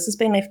like, oh, this has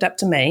been left up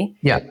to me.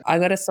 Yeah. I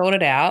got to sort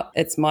it out.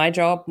 It's my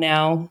job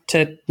now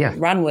to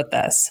run with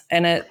this.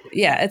 And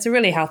it's a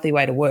really healthy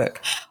way to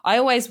work. I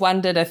always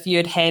wondered if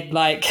you'd had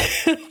like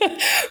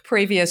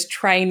previous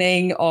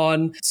training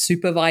on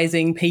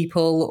supervising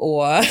people,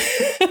 or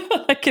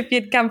like if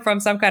you'd come from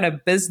some kind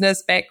of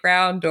business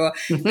background, or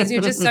because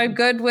you're just so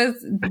good with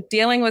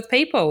dealing with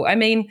people. I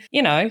mean,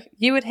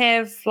 you would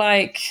have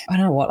like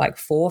 4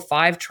 or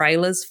 5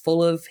 trailers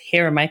full of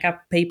hair and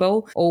makeup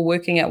people all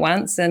working at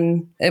once,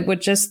 and it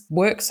would just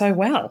work so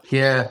well.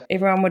 Yeah.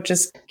 Everyone would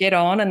just get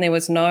on and there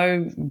was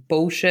no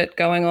bullshit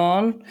going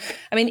on.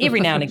 I mean,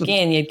 every now and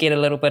again you'd get a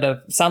little bit of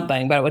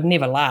something, but it would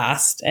never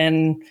last.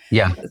 And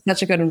it's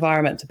such a good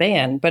environment to be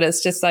in. But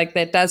it's just like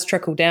that does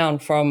trickle down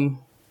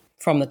from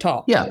the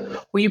top. Yeah.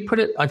 Well, you put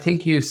it, I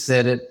think you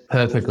said it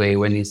perfectly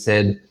when you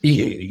said,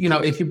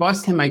 if your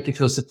boss can make you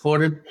feel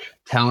supported,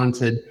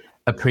 talented,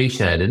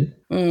 appreciated,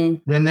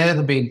 then they're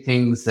the big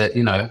things that,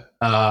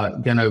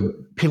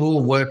 people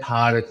will work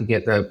harder to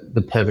get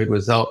the perfect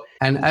result.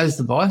 And as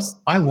the boss,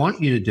 I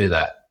want you to do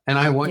that. And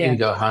I want you to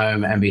go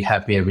home and be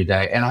happy every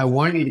day. And I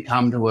want you to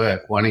come to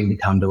work, wanting to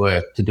come to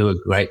work to do a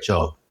great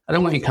job. I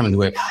don't want you coming to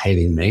work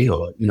hating me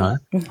or, blah,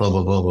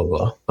 blah, blah, blah,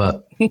 blah.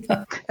 But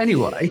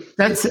anyway,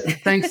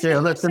 thanks,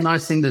 Jill. That's a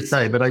nice thing to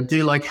say. But I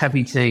do like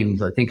happy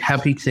teams. I think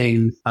happy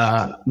teams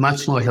are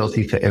much more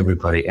healthy for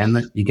everybody and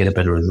that you get a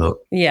better result.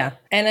 Yeah.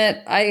 And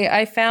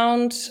I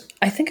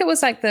think it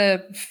was like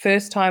the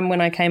first time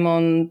when I came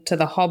on to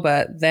The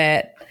Hobbit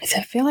that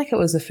I feel like it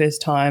was the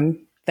first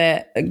time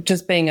that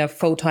just being a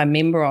full-time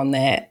member on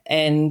that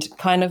and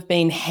kind of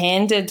being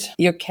handed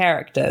your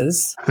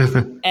characters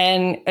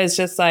and it's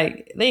just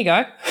like, there you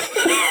go.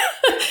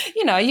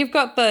 You've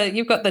got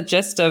the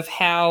gist of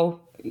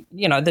how,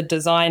 the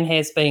design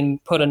has been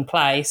put in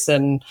place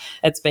and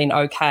it's been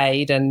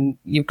okayed and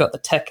you've got the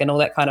tick and all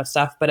that kind of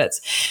stuff. But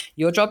it's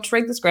your job to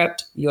read the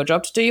script, your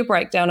job to do your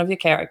breakdown of your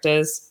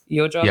characters,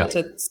 your job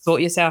to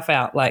sort yourself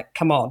out. Like,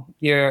 come on,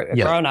 you're a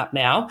grown up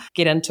now,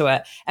 get into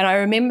it. And I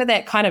remember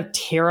that kind of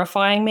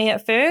terrifying me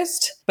at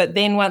first. But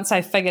then once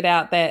I figured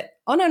out that,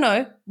 oh,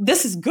 no,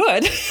 this is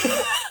good.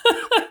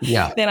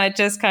 Then I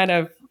just kind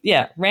of,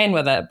 ran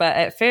with it. But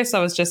at first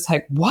I was just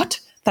like, what?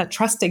 They're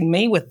trusting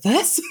me with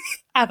this?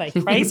 Are they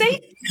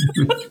crazy?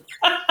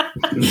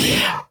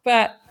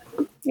 But,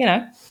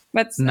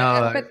 but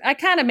I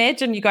can't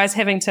imagine you guys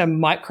having to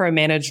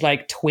micromanage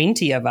like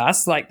 20 of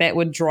us. Like that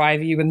would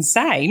drive you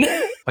insane.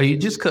 Oh, you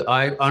just could.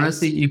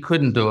 Honestly, you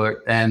couldn't do it.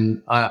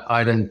 And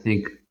I don't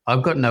think,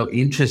 I've got no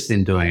interest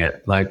in doing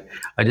it. Like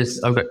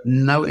I've got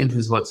no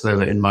interest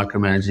whatsoever in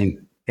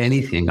micromanaging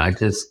anything.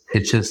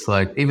 It's just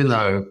like, even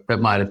though it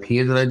might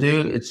appear that I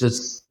do, it's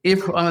just,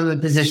 if I'm in the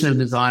position of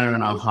designer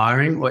and I'm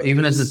hiring, or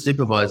even as a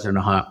supervisor and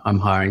I'm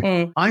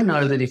hiring, I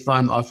know that if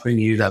I'm offering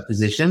you that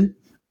position,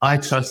 I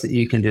trust that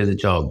you can do the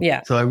job.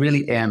 Yeah. So I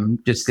really am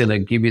just going to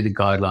give you the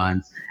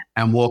guidelines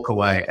and walk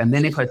away. And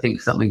then if I think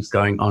something's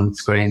going on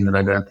screen that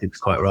I don't think is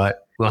quite right,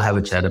 we'll have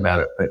a chat about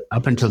it. But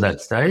up until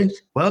that stage,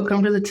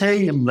 welcome to the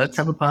team. Let's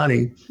have a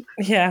party.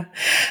 Yeah.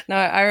 No,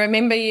 I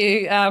remember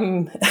you,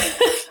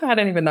 I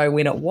don't even know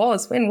when it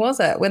was. When was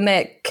it? When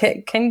that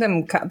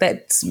Kingdom,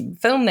 that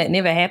film that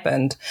never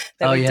happened,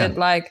 that we did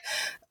like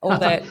all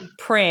that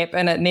prep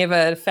and it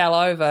never fell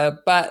over.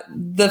 But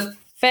the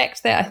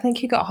fact that I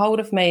think you got hold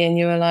of me and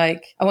you were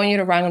like, I want you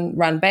to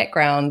run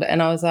background.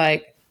 And I was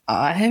like,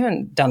 I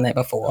haven't done that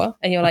before.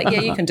 And you're like,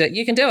 yeah, you can do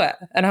it.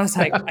 And I was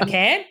like, I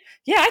can?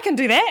 Yeah, I can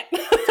do that.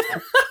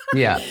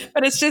 Yeah.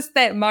 But it's just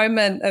that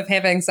moment of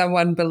having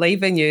someone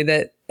believe in you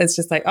that it's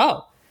just like,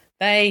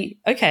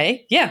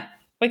 okay, yeah,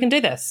 we can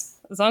do this.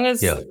 As long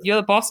as you're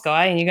the boss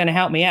guy and you're going to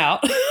help me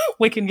out,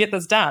 we can get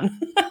this done.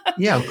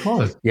 Yeah, of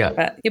course. Yeah.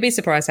 But you'll be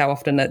surprised how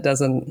often it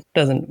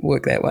doesn't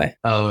work that way.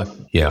 Oh,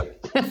 yeah.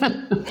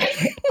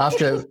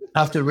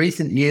 After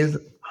recent years,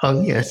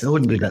 yes, I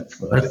wouldn't do that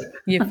first.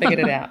 You figured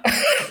it out.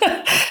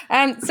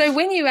 So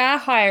when you are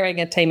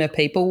hiring a team of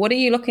people, what are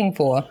you looking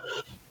for?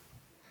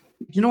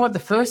 You know what? The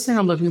first thing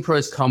I'm looking for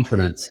is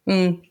confidence.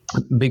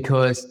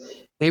 Because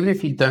even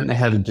if you don't know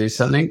how to do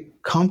something,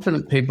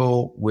 confident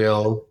people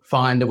will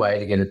find a way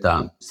to get it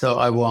done. So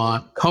I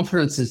want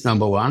confidence is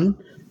number one,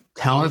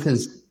 talent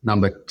is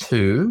number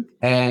two,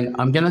 and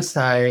I'm going to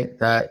say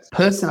that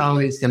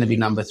personality is going to be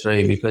number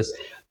three, because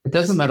it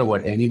doesn't matter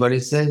what anybody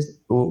says.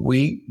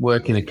 We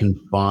work in a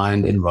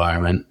confined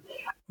environment,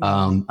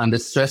 under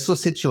stressful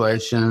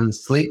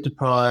situations, sleep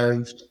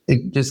deprived.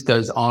 It just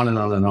goes on and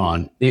on and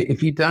on.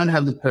 If you don't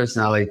have the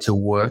personality to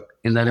work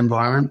in that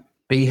environment,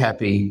 be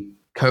happy,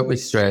 cope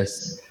with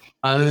stress,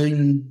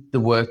 own the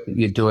work that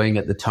you're doing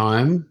at the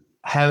time,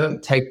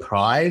 take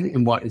pride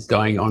in what is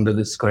going onto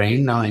the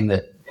screen, knowing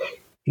that,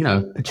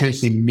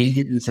 potentially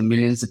millions and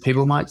millions of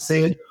people might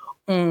see it,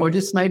 or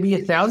just maybe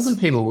 1,000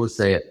 people will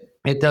see it.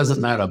 It doesn't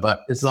matter.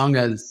 But as long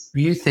as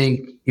you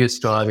think you're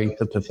striving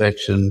for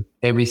perfection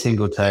every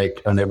single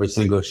take on every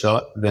single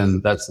shot,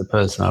 then that's the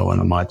person I want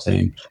on my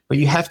team. But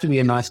you have to be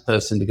a nice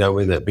person to go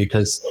with it,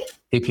 because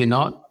if you're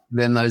not,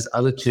 then those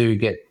other two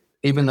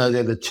even though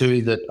they're the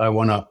two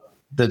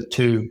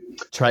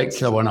traits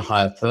that I want to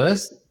hire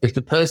first, if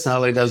the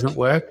personality doesn't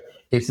work,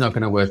 it's not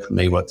going to work for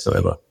me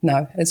whatsoever.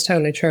 No, it's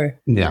totally true.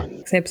 Yeah.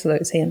 Makes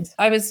absolute sense.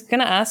 I was going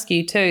to ask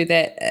you too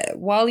that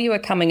while you were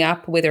coming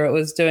up, whether it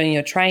was doing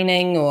your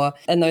training or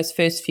in those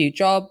first few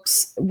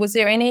jobs, was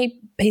there any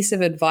piece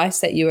of advice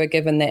that you were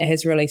given that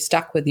has really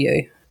stuck with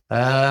you?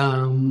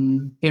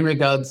 In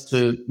regards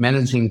to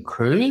managing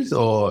crews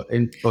or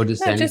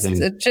just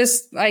anything?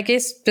 Just I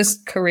guess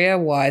just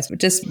career-wise,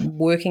 just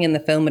working in the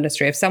film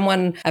industry. If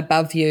someone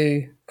above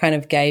you kind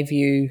of gave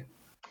you,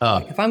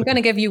 if I'm going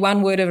to give you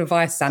one word of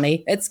advice,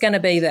 Sonny, it's going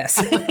to be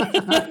this.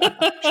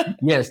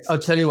 Yes, I'll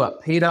tell you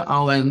what. Peter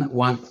Owen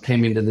once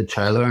came into the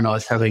trailer and I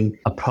was having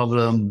a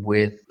problem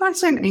with, not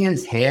saying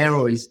Ian's hair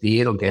or his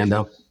beard or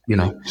Gandalf,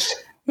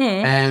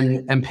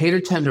 And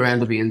Peter turned around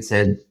to me and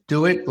said,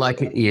 do it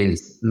like it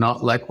is,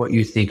 not like what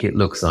you think it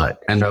looks like.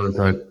 And I was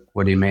like,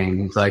 what do you mean?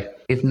 He's like,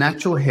 if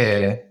natural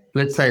hair,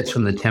 let's say it's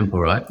from the temple,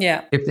 right?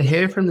 Yeah. If the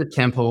hair from the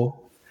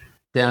temple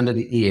down to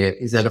the ear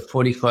is at a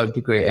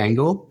 45-degree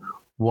angle,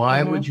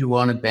 why would you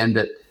want to bend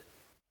it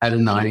at a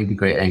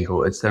 90-degree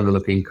angle? It's going to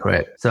look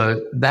incorrect.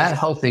 So that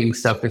whole thing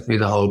stuck with me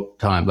the whole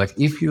time. Like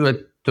if you are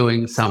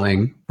doing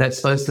something that's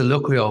supposed to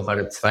look real, but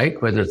it's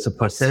fake, whether it's a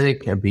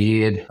prosthetic, a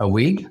beard, a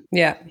wig,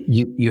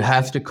 you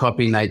have to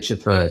copy nature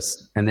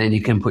first, and then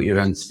you can put your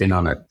own spin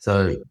on it.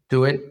 So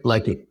do it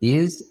like it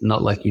is,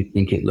 not like you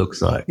think it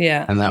looks like.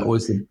 Yeah. And that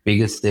was the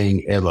biggest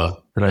thing ever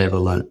that I ever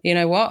learned. You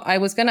know what? I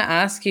was going to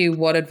ask you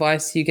what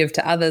advice you give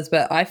to others,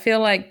 but I feel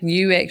like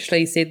you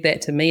actually said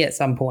that to me at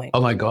some point. Oh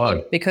my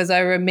God. Because I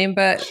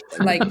remember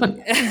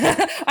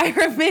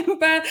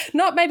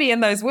not maybe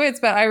in those words,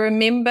 but I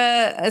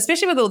remember,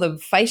 especially with all the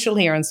facial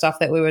hair and stuff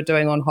that we were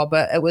doing on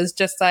Hobbit, it was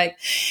just like,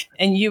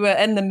 and you were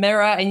in the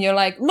mirror and you're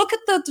like, look at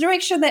the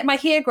direction that my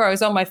hair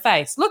grows on my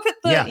face. Look at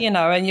the,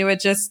 and you were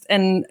just,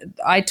 and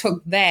I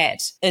took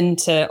that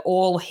into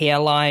all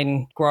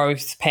hairline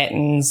growth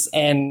patterns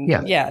and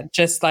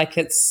just like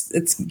it's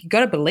you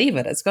got to believe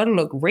it. It's got to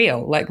look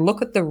real. Like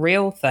look at the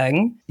real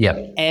thing.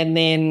 Yep. And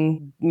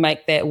then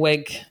make that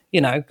wig,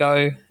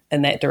 go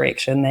in that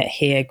direction, that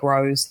hair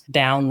grows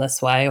down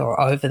this way or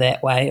over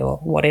that way or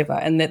whatever.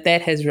 And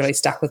that has really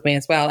stuck with me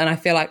as well. And I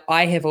feel like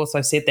I have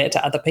also said that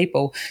to other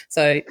people.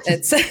 So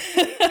it's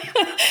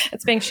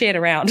it's being shared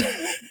around.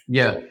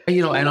 Yeah.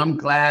 And I'm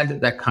glad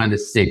that kind of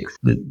sticks,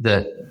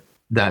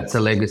 that's a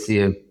legacy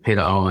of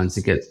Peter Owens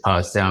that gets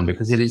passed down,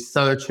 because it is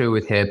so true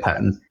with hair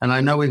patterns. And I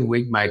know with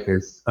wig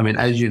makers, I mean,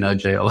 as you know,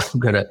 Jill, I've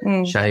got a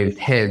shaved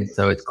head,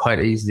 so it's quite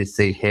easy to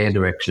see hair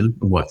direction,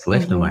 what's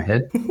left of my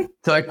head.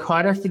 So I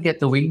quite have to get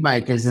the wig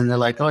makers and they're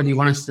like, oh, do you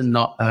want us to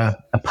knot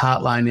a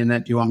part line in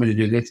it? Do you want me to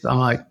do this? I'm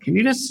like, can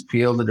you just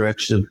feel the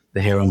direction of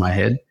the hair on my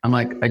head? I'm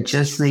like, I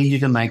just need you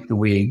to make the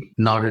wig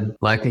knotted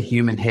like a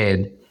human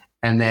head.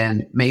 And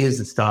then me as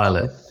the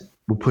stylist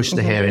will push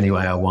the hair any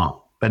way I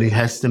want. but it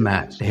has to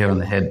match the hair on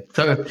the head.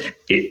 So,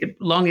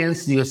 long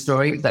answer to your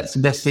story, that's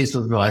the best piece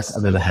of advice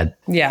I've ever had.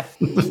 Yeah.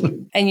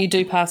 And you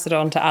do pass it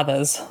on to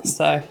others.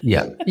 So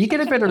yeah, you get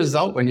a better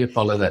result when you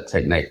follow that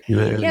technique.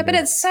 Yeah, but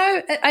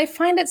I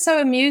find it so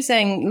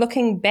amusing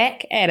looking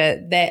back at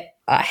it that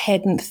I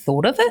hadn't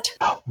thought of it.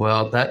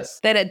 Well, that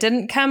it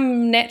didn't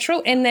come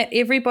natural, and that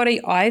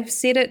everybody I've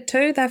said it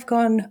to, they've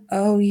gone,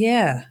 oh,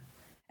 yeah.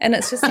 And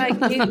it's just like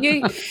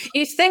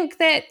you think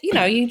that,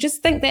 you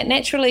just think that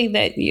naturally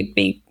that you'd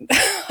be,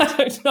 I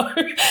don't know,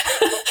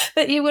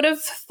 that you would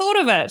have thought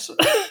of it.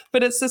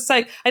 But it's just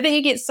like, I think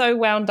you get so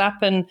wound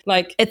up in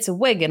like, it's a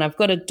wig and I've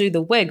got to do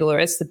the wig, or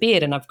it's the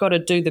beard and I've got to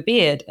do the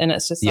beard. And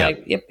it's just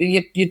like,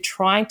 you're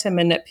trying to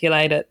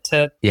manipulate it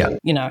to,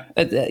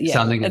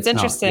 something it's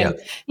interesting.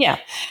 Yeah.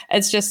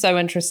 It's just so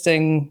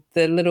interesting.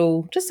 Those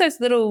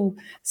little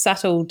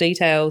subtle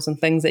details and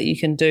things that you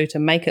can do to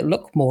make it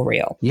look more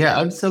real. Yeah,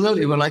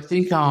 absolutely. Well, I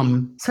think,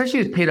 especially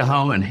with Peter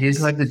Holman,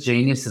 he's like the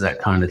genius of that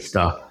kind of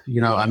stuff.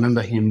 I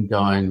remember him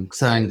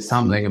saying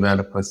something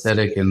about a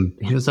prosthetic, and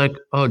he was like,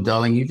 "Oh,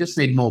 darling, you just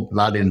need more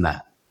blood in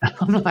that."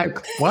 I'm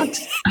like, "What?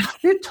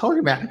 What are you talking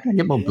about? How can I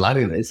get more blood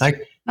in it?" It's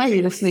like, "No,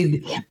 you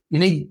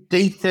need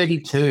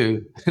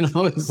D32," and I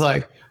was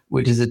like,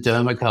 which is a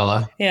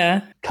dermacolor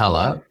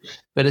color,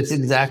 but it's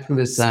exactly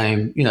the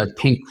same,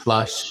 pink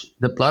flush.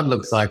 The blood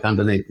looks like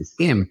underneath the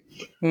skin.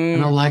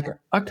 And I'm like,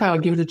 okay, I'll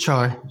give it a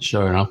try.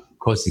 Sure enough, of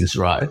course he was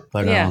right.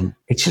 But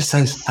it's just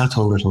those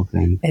subtle little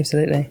things.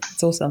 Absolutely.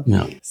 It's awesome.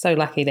 Yeah. So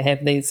lucky to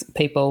have these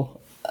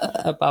people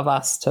above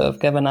us to have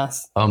given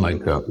us. Oh, my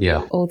God,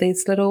 yeah. All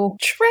these little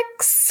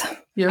tricks.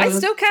 Yeah. I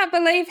still can't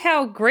believe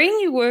how green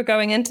you were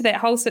going into that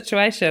whole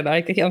situation.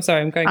 I'm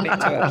sorry, I'm going back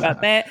to it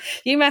about that.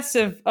 You must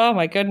have, oh,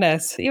 my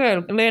goodness, you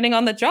were learning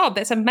on the job.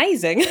 That's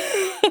amazing.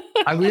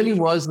 I really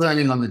was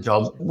learning on the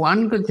job.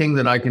 One good thing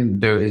that I can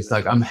do is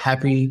I'm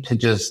happy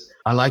to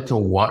I like to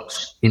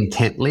watch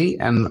intently.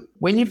 And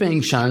when you're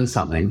being shown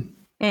something,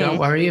 don't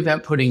worry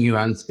about putting your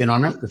own spin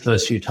on it the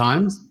first few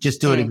times. Just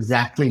do it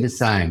exactly the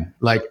same.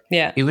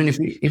 Even if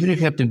you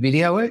have to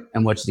video it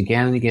and watch it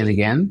again and again and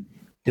again,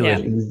 do it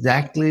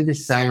exactly the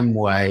same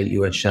way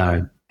you were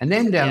shown. And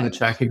then down the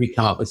track, if you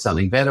come up with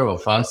something better or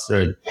faster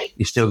and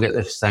you still get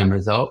the same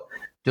result,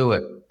 do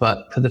it.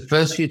 But for the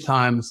first few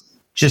times,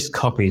 just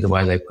copy the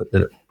way they put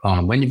it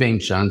on. When you're being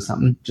shown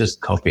something,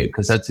 just copy it,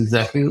 because that's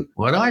exactly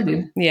what I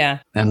did. Yeah.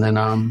 And then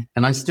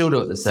and I still do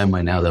it the same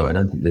way now, though. I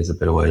don't think there's a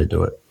better way to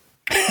do it.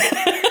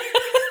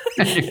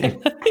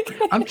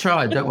 I've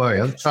tried, don't worry,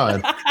 I've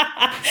tried.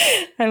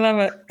 I love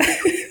it.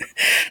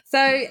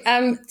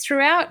 So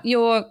throughout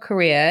your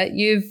career,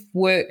 you've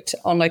worked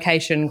on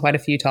location quite a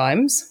few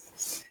times.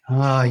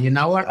 You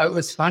know what? It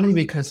was funny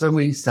because when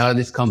we started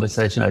this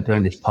conversation about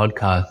doing this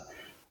podcast,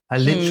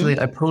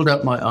 I pulled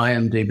up my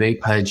IMDb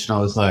page and I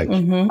was like,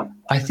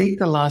 I think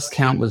the last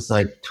count was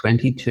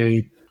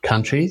 22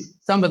 countries,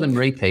 some of them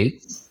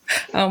repeats.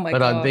 Oh, my God.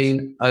 But I've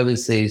been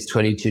overseas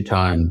 22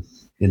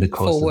 times in the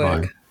course of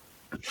my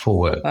full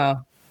work.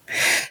 Wow.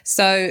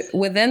 So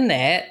within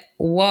that,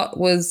 what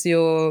was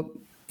your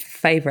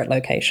favorite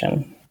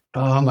location?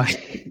 Oh, my,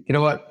 you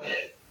know what?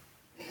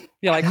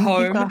 You're like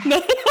home.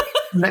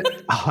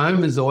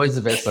 Home is always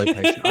the best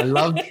location. I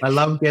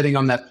love getting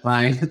on that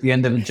plane at the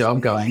end of a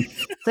job going,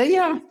 see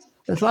ya,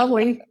 it's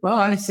lovely. Well,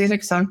 I'll see you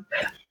next time.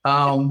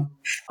 I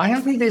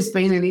don't think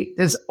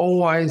there's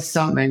always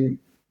something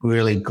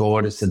really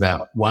gorgeous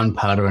about one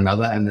part or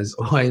another, and there's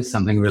always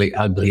something really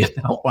ugly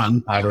about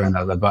one part or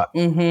another. But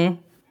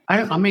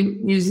I mean,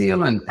 New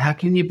Zealand, how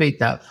can you beat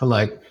that for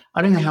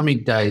I don't know how many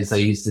days I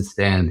used to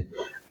stand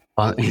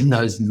in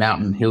those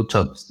mountain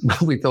hilltops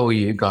with all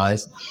you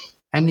guys.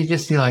 And you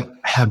just feel like,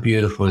 how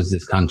beautiful is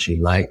this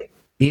country?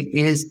 It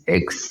is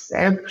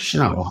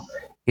exceptional.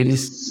 It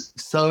is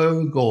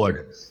so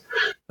gorgeous.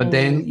 But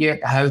then you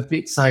have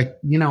bits I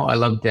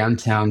love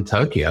downtown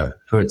Tokyo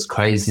for its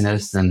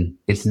craziness and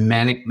its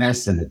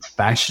manicness and its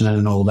fashion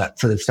and all that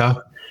sort of stuff.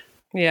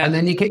 Yeah. And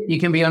then you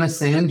can be on a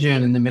sand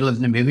dune in the middle of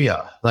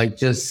Namibia,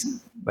 just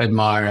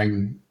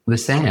admiring the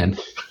sand.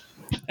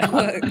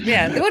 Well,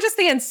 just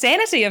the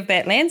insanity of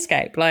that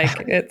landscape.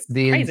 It's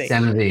the crazy.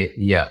 Insanity,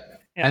 yeah.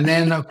 And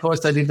then, of course,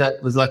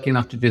 was lucky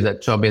enough to do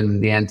that job in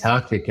the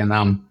Antarctic. And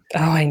oh,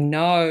 I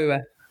know.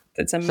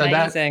 That's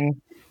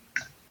amazing.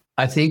 So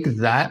I think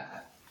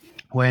that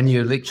when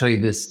you're literally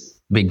this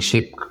big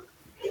ship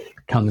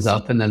comes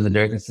up and then the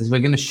director says, we're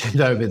going to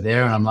shoot over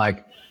there. And I'm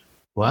like,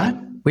 what?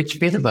 Which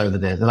bit of over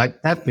there? They're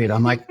like, that bit.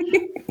 I'm like,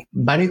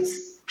 but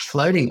it's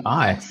floating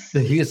ice. So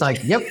he was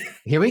like, yep,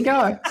 here we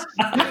go.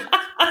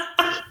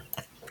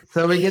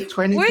 So we get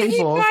 20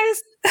 people.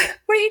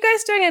 Were you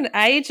guys doing an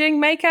aging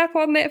makeup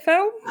on that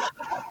film?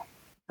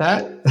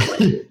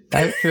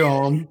 That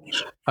film,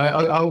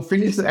 I'll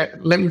finish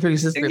that. Let me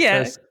finish this bit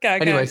first.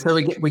 Anyway, so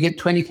we get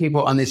 20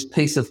 people on this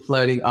piece of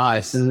floating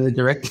ice, and the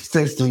director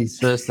says to his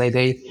first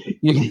lady,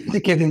 you need to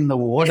get in the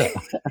water.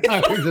 I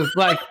was just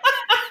like,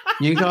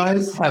 you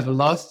guys have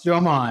lost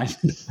your mind.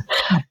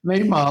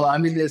 Meanwhile,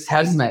 I'm in this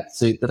hazmat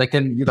suit that I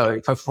can,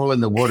 if I fall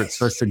in the water, it's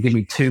supposed to give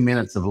me 2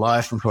 minutes of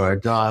life before I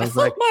die. I was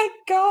like, oh my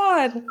God.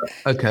 God.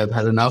 Okay, I've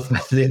had enough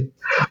of this.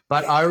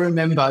 But I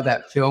remember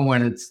that film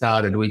when it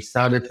started. We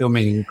started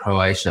filming in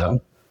Croatia.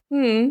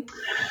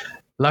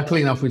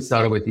 Luckily enough, we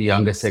started with the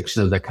younger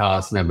section of the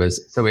cast members.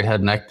 So we had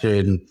an actor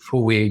in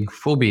full wig,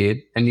 full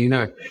beard. And, you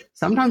know,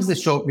 sometimes the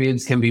short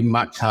beards can be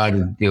much harder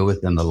to deal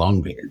with than the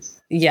long beards.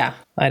 Yeah,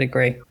 I'd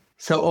agree.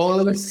 So all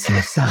of us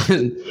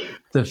started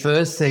the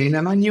first scene,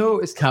 and I knew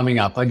it was coming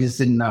up. I just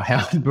didn't know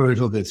how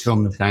brutal this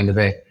film was going to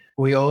be.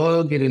 We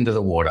all get into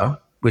the water,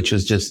 which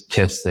was just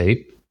chest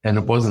deep, and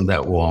it wasn't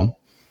that warm.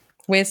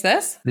 Where's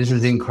this? This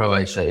is in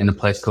Croatia, in a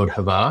place called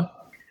Hvar.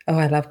 Oh,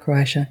 I love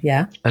Croatia.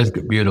 Yeah. That's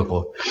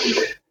beautiful.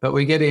 But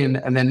we get in,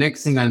 and the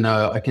next thing I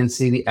know, I can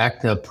see the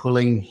actor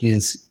pulling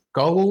his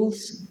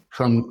goggles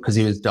because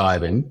he was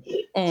diving.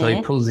 So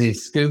he pulls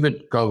his scuba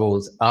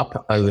goggles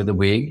up over the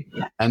wig,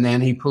 and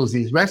then he pulls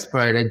his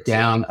respirator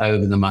down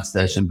over the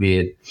mustache and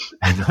beard.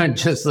 And I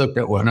just looked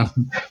at one of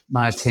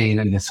Martine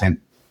and just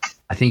went,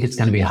 I think it's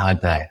going to be a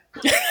hard day.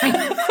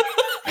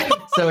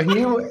 So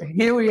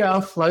here we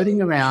are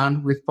floating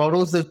around with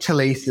bottles of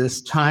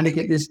Chalices trying to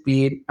get this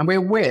beard, and we're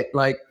wet,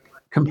 like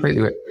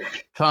completely wet,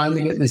 trying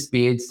to get this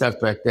beard stuff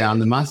back down,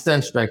 the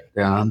mustache back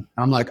down.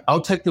 I'm like,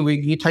 I'll take the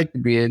wig, you take the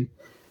beard.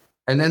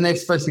 And then they're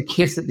supposed to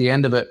kiss at the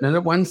end of it. And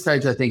at one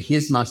stage, I think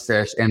his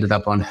mustache ended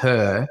up on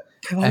her.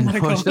 Oh, and my I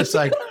was God. just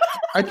like,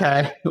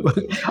 okay,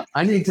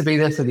 I need to be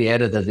there for the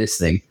edit of this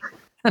thing.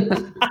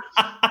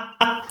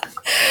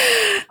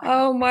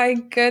 Oh, my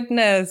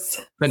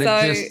goodness. But So,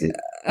 it just,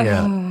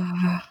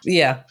 yeah.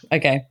 yeah.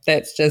 Okay.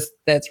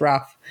 That's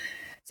rough.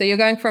 So you're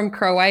going from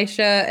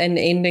Croatia and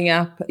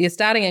you're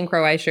starting in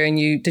Croatia,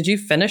 and did you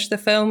finish the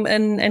film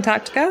in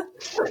Antarctica?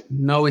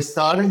 No, we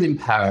started in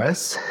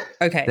Paris.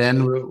 Okay.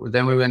 Then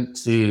we went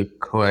to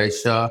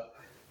Croatia,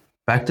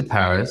 back to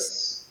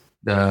Paris.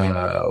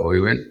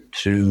 We went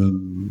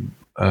to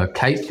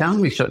Cape Town.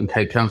 We shot in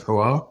Cape Town for a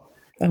while.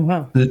 Oh,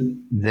 wow.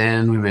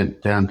 Then we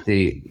went down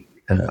to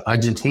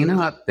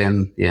Argentina,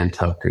 then the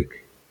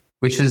Antarctic,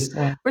 which is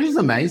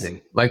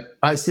amazing. Like,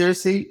 I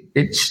seriously,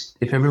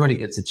 if everybody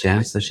gets a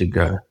chance, they should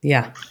go.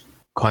 Yeah.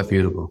 Quite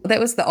beautiful.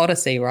 That was the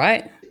Odyssey,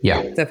 right?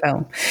 Yeah. The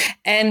film.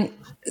 And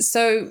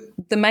so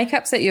the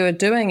makeups that you were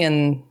doing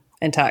in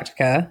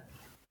Antarctica,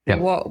 Yeah.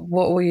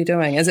 what were you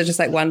doing? Is it just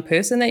like one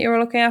person that you were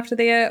looking after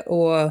there,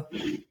 or?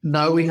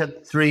 No, we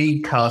had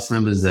 3 cast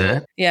members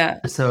there. Yeah.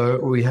 So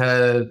we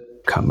had,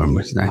 can't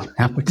remember his name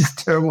now, which is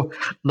terrible.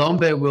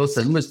 Lambert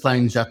Wilson was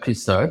playing Jacques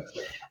Cousteau.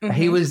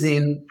 He was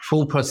in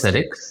full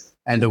prosthetics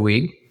and a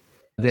wig.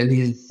 Then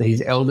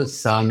his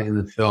eldest son in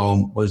the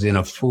film was in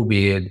a full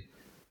beard,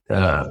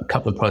 a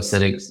couple of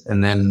prosthetics,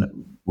 and then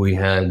we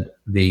had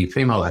the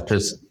female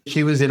actress.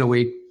 She was in a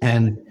wig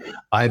and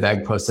eye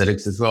bag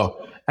prosthetics as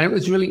well. And it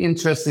was really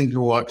interesting to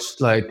watch,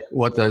 like,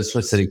 what those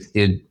prosthetics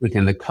did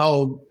within the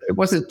cold. It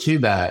wasn't too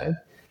bad,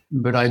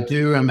 but I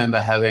do remember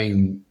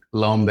having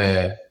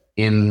Lambert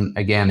in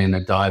a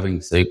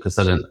diving suit, because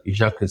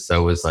Jacques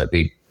Cousteau was like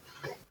the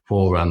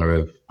forerunner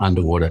of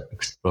underwater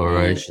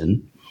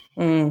exploration.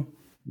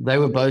 They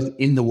were both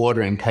in the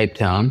water in Cape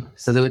Town,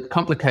 so there were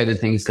complicated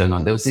things going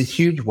on. There was these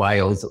huge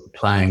whales that were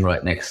playing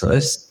right next to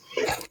us.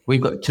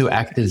 We've got 2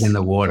 actors in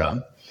the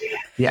water.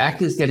 The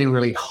actor's getting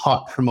really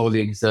hot from all the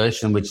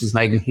exertion, which is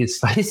making his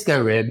face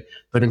go red,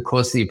 but of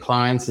course the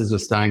appliances were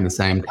staying the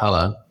same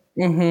colour.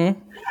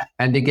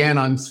 And again,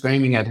 I'm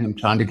screaming at him,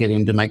 trying to get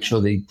him to make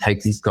sure that he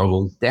takes his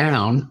goggles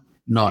down,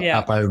 not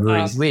up over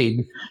his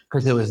wig,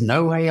 because there was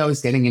no way I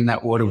was getting in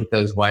that water with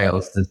those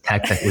whales to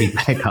tack that wig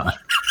back on.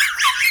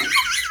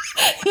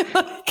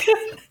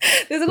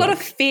 There's a lot of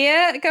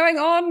fear going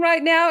on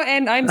right now,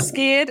 and I'm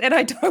scared, and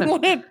I don't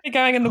want to be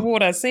going in the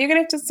water. So you're going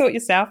to have to sort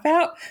yourself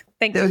out.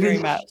 Thank you very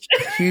much.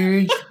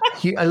 huge,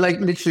 like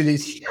literally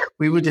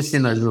we were just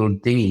in those little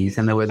dinghies,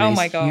 and there were these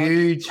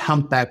huge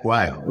humpback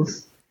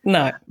whales.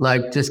 No.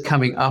 Like, just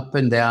coming up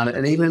and down.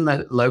 And even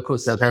the local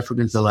South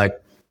Africans are like,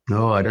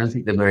 no, I don't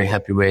think they're very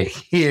happy we're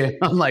here.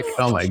 I'm like,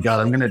 oh my God,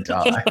 I'm going to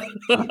die.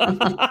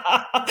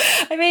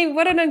 I mean,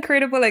 what an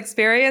incredible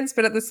experience.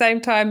 But at the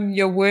same time,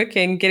 you're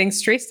working, getting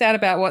stressed out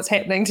about what's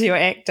happening to your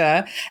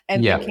actor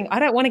and thinking, I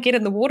don't want to get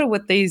in the water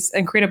with these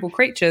incredible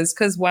creatures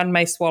because one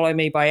may swallow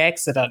me by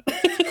accident.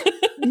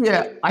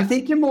 Yeah, I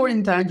think you're more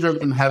in danger of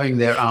them having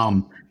their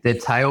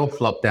tail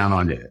flop down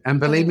on you. And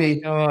believe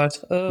me,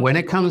 when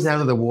it comes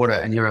out of the water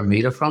and you're a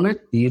meter from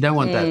it, you don't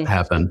want that to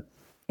happen.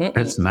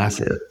 It's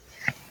massive.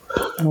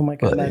 Oh, my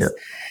goodness.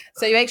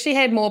 So you actually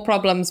had more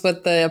problems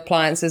with the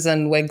appliances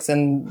and wigs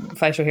and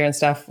facial hair and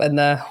stuff in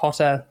the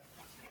hotter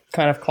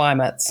kind of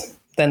climates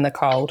than the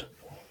cold.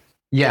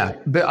 Yeah,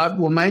 but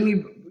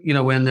mainly,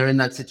 when they're in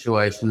that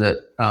situation that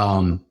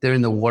they're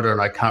in the water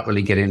and I can't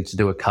really get in to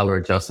do a colour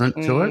adjustment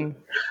to it.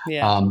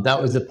 Yeah. That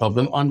was the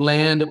problem. On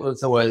land, it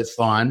was always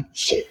fine.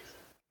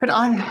 But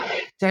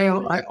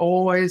Dale, I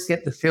always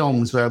get the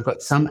films where I've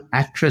got some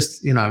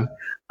actress,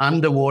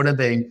 underwater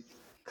being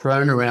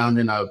thrown around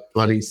in a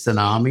bloody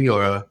tsunami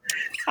or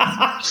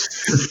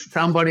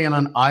somebody on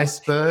an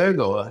iceberg,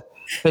 or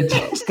it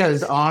just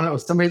goes on, or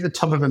somebody at the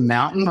top of a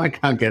mountain I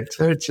can't get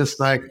to. It's just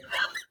like,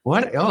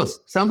 what else?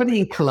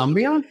 Somebody in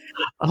Colombia?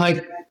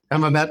 Like,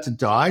 I'm about to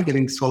die,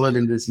 getting swallowed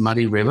in this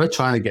muddy river,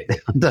 trying to get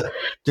down to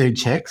do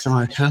checks. I'm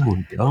like, oh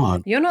my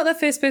God. You're not the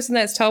first person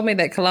that's told me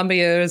that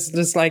Colombia is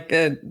just like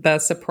the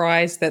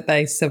surprise that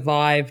they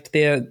survived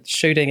their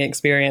shooting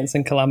experience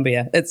in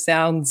Colombia. It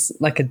sounds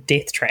like a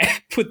death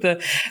trap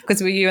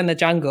because were you in the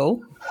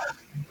jungle?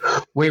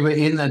 We were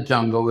in the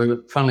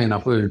jungle. Funnily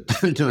enough, we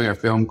were doing a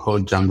film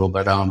called Jungle,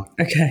 but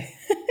okay.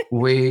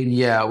 we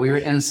were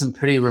in some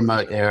pretty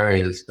remote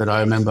areas. But I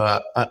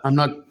remember, I'm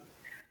not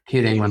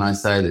kidding when I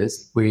say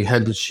this, we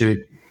had to shoot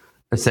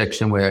a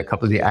section where a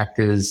couple of the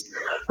actors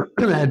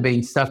had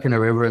been stuck in a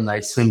river and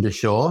they swam to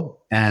shore,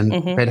 and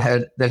they'd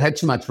had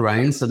too much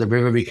rain, so the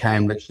river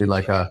became literally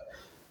like a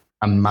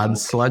mud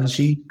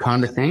sludgy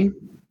kind of thing.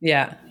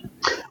 Yeah.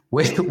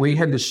 We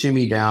had to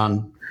shimmy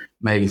down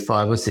maybe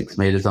 5 or 6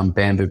 meters on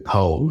bamboo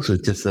poles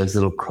with just those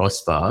little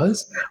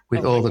crossbars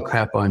with all the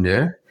crap on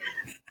there.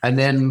 And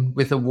then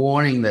with a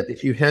warning that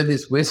if you heard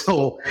this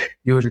whistle,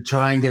 you were to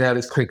try and get out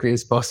as quickly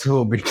as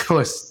possible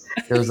because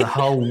there was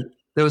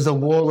a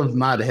wall of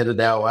mud headed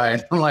our way.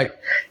 And I'm like,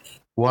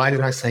 why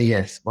did I say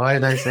yes? Why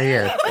did I say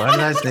yes? Why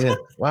did I say yes?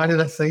 Why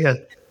did I say yes?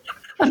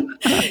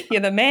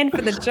 You're the man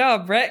for the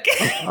job, Rick.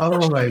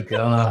 Oh, my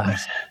God.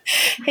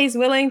 He's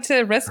willing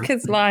to risk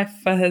his life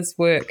for his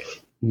work.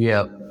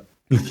 Yep.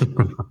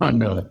 I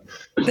know.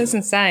 That's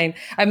insane.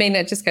 I mean,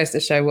 it just goes to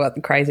show what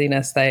the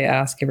craziness they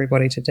ask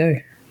everybody to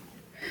do.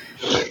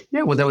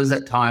 Yeah, well, there was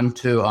that time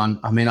too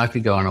I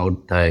could go on all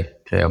day.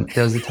 There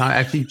was a time,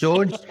 actually,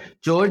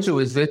 Georgia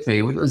was with me.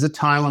 It was a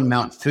time on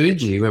Mount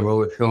Fuji where we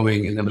were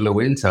filming in the middle of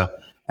winter,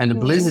 and a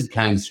blizzard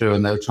came through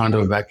and they were trying to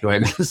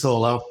evacuate us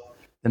all off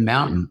the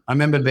mountain. I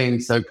remember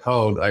being so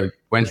cold, I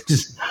went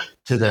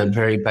to the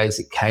very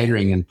basic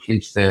catering and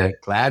pinched their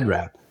Glad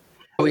wrap.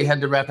 We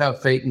had to wrap our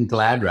feet in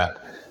Glad wrap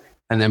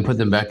and then put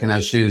them back in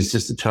our shoes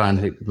just to try and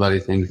heat the bloody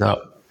things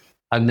up.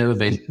 I've never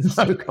been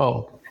so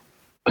cold.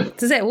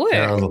 Does that work?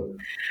 Terrible.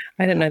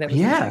 I didn't know that was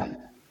Yeah,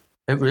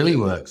 it really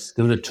works.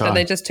 Give it a try. So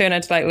they just turn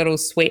into like little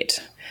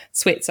sweat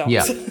socks.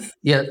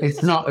 Yeah,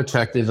 it's not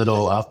attractive at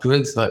all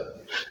afterwards,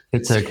 but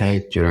it's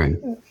okay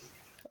during.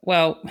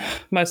 Well,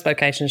 most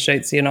location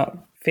shoots, you're not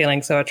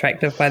feeling so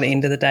attractive by the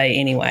end of the day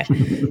anyway.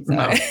 So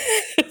No.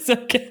 It's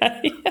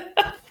okay.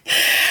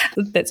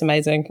 That's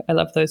amazing. I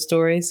love those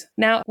stories.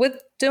 Now,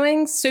 with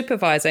doing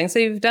supervising, so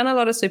you've done a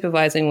lot of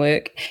supervising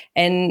work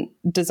and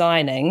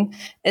designing.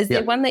 Is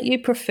there one that you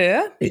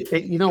prefer?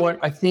 You know what?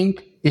 I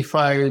think if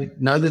I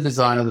know the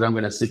designer that I'm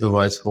going to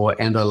supervise for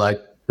and I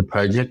like the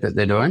project that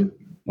they're doing,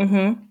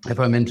 if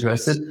I'm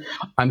interested,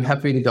 I'm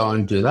happy to go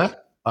and do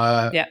that.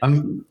 I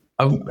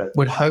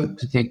would hope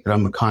to think that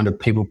I'm a kind of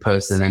people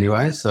person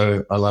anyway,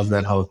 so I love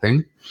that whole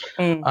thing.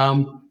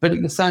 But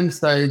at the same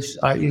stage,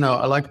 I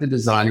like the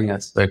designing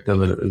aspect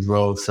of it as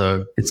well.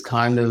 So it's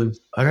kind of,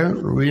 I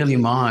don't really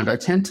mind. I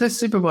tend to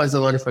supervise a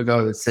lot if I go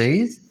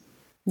overseas.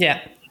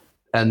 Yeah.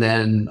 And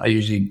then I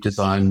usually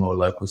design more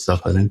local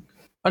stuff, I think.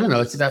 I don't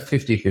know. It's about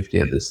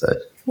 50-50 at this stage.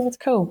 That's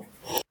cool.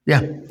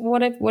 Yeah.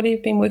 What have you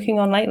been working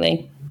on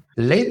lately?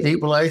 Lately,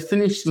 well, I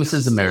finished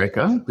Mrs.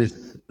 America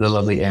with the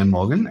lovely Anne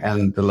Morgan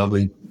and the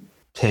lovely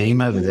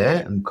team over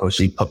there, and of course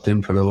she popped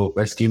in for a little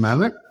rescue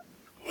moment.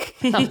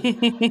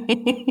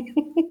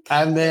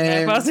 And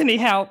then It wasn't any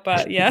help,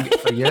 but yeah.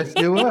 Yes,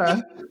 you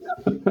were.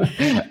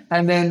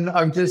 And then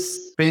I've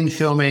just been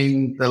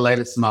filming the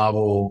latest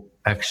Marvel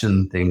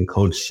action thing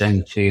called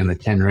Shang-Chi and the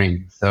Ten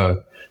Rings.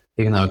 So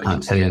even though I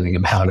can't tell you anything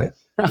about it.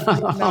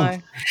 No,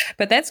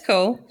 but that's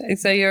cool.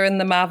 So you're in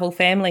the Marvel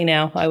family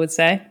now, I would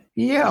say.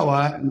 Yeah,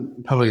 well,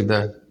 probably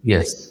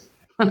yes.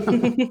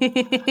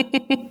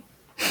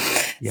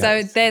 Yes.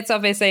 So that's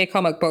obviously a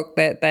comic book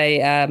that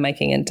they are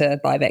making into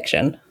live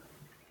action.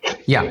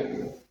 Yeah.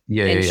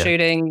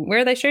 Shooting. Where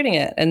are they shooting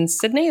it? In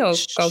Sydney or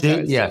Gold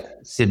Coast? Yeah,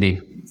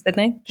 Sydney.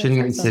 Sydney? Shooting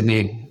it in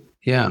Sydney.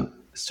 Yeah.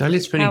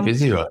 Australia's pretty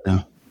busy right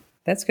now.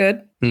 That's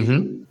good.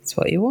 Mm-hmm. That's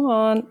what you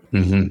want.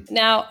 Mm-hmm.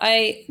 Now,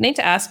 I need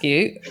to ask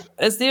you,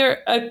 is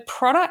there a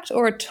product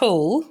or a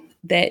tool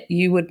that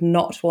you would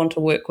not want to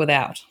work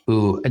without?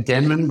 Ooh, a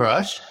Denman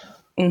brush.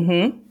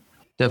 Mm-hmm.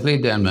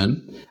 Definitely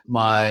Denman.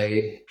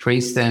 My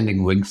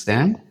freestanding wig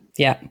stand.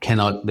 Yeah.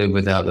 Cannot live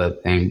without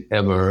that thing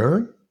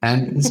ever.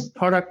 And this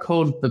product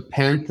called the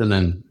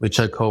Panthenol, which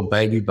I call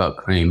baby butt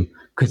cream,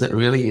 because it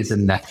really is a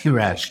nappy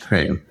rash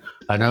cream.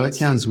 I know it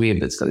sounds weird,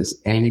 but it's got this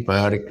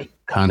antibiotic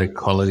kind of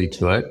quality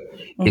to it.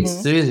 Mm-hmm. It's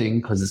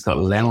soothing because it's got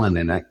lanolin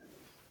in it.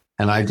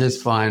 And I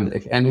just find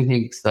if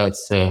anything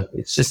starts to,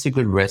 it's just a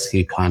good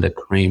rescue kind of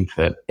cream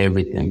for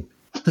everything.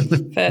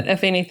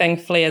 If anything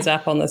flares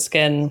up on the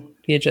skin,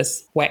 you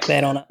just whack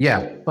that on it.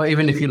 Yeah. Or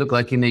even if you look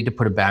like you need to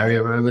put a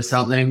barrier over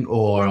something,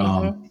 or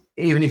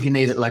even if you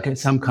need it like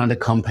some kind of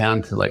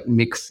compound to like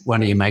mix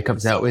one of your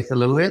makeups out with a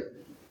little bit,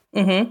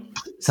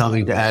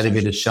 something to add a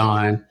bit of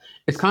shine.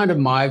 It's kind of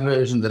my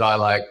version that I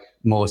like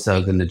more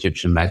so than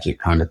Egyptian magic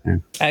kind of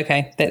thing.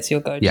 Okay. That's your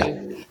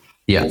go-to.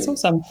 Yeah. That's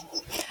awesome.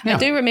 Yeah. I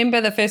do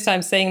remember the first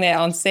time seeing that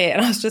on set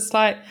and I was just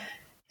like,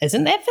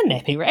 isn't that for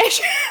nappy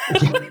rash?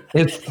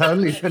 It's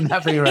totally for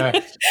nappy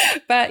rash.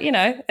 But,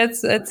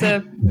 it's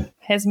a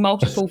has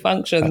multiple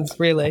functions,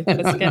 really,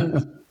 for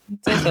skin.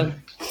 It's awesome.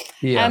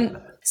 Yeah.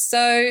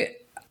 So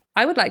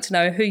I would like to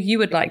know who you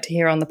would like to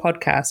hear on the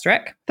podcast,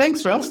 Rick.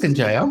 Thanks for asking,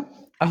 JL.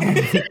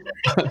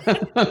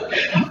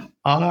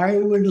 I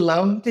would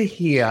love to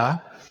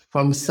hear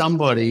from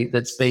somebody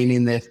that's been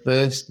in their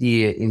first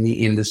year in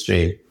the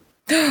industry.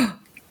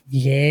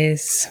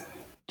 Yes.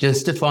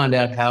 Just to find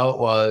out how it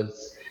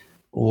was,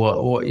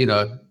 what you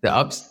know, the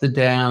ups, the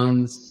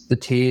downs, the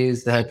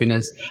tears, the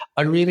happiness.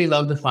 I'd really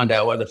love to find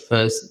out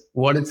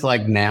what it's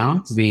like now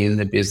to be in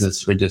the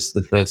business for just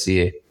the first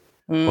year,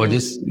 or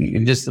just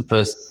the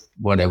first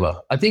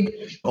whatever. I think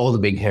all the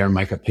big hair and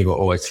makeup people are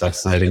always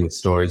fascinating with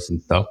stories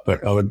and stuff,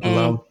 but I would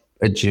love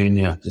a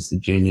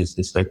junior's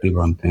perspective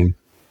on things.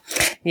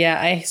 Yeah,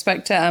 I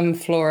spoke to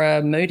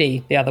Flora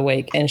Moody the other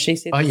week, and she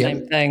said the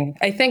same thing.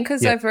 I think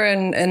because over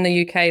in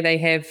the UK they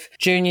have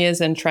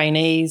juniors and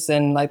trainees,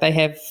 and like they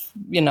have,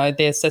 you know,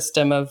 their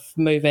system of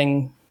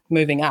moving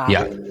up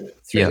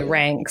through the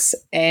ranks.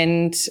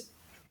 And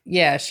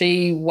yeah,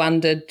 she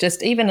wondered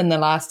just even in the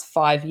last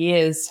 5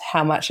 years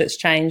how much it's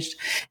changed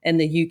in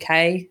the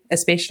UK,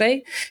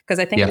 especially because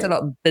I think it's a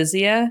lot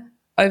busier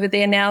over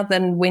there now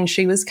than when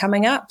she was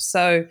coming up.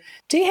 So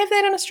do you have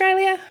that in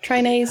Australia?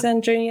 Trainees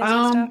and juniors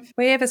and stuff?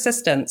 We have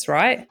assistants,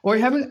 right?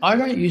 I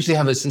don't usually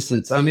have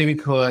assistants only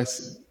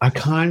because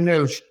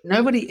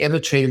nobody ever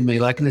treated me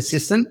like an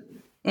assistant.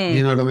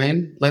 You know what I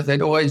mean? Like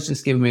they'd always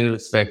just give me the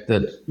respect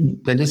that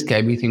they just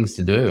gave me things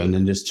to do and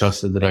then just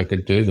trusted that I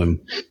could do them.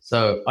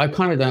 So I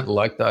kind of don't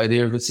like the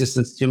idea of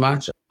assistants too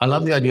much. I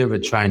love the idea of a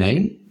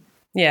trainee.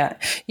 Yeah.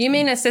 You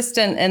mean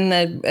assistant in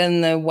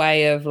the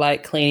way of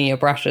like cleaning your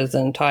brushes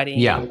and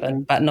tidying up,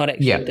 but not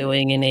actually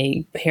doing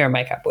any hair and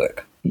makeup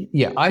work?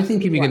 Yeah. I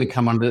think if you're going to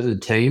come under the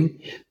team,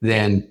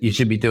 then you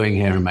should be doing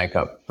hair and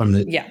makeup from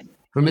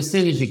as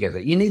soon as you get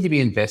it. You need to be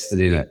invested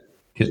in it.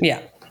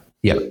 Yeah.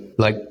 Yeah.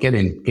 Like get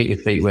your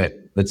feet wet.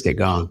 Let's get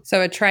going.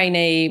 So a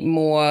trainee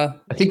more...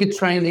 I think a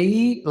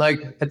trainee, like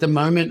at the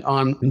moment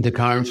on the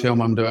current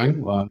film I'm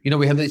doing,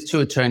 we have these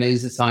 2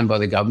 trainees assigned by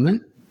the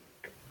government,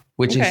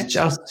 which is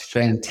just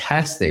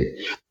fantastic.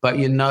 But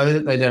you know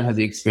that they don't have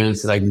the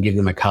experience that I can give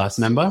them a cast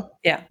member.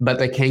 Yeah. But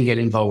they can get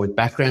involved with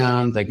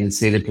background. They can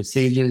see the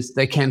procedures.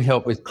 They can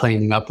help with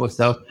cleaning up or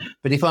stuff.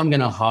 But if I'm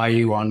going to hire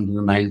you on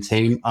the main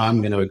team,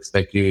 I'm going to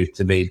expect you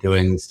to be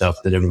doing stuff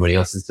that everybody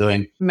else is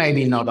doing.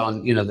 Maybe not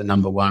on, the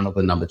number 1 or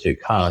the number 2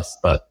 cast.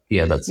 But,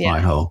 that's my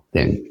whole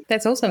thing.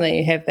 That's awesome that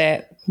you have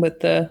that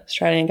with the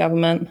Australian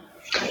government.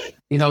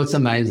 It's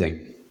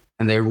amazing.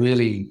 And they're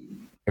really...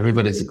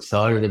 everybody's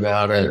excited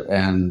about it,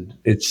 and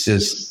it's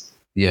just,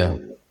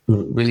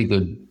 really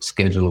good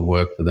schedule of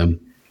work for them.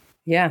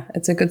 Yeah,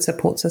 it's a good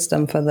support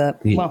system for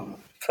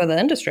the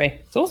industry.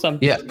 It's awesome.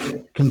 Yeah,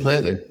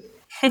 completely.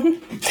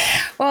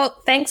 Well,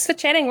 thanks for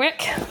chatting,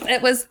 Rick.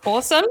 It was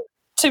awesome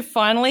to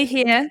finally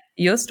hear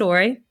your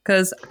story,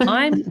 because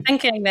I'm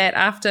thinking that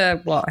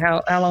after,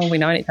 how long have we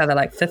known each other?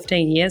 Like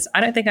 15 years?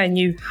 I don't think I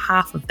knew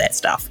half of that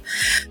stuff.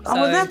 So,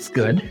 well, that's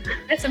good.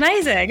 That's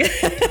amazing.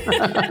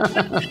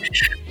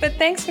 But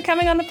thanks for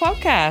coming on the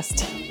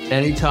podcast.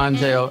 Anytime,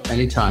 JL.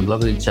 Anytime.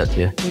 Lovely to chat to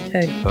you. You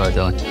too. All right,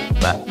 darling.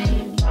 Bye.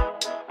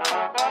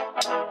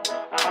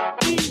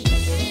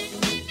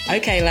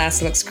 Okay,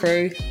 Last Looks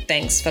crew,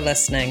 thanks for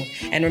listening.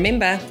 And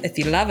remember, if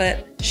you love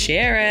it,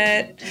 share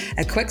it.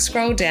 A quick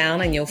scroll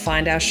down and you'll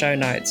find our show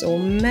notes. Or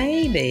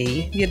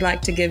maybe you'd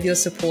like to give your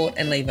support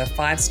and leave a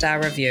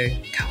 5-star review.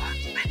 Go on,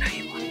 I know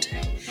you want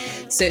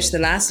to. Search the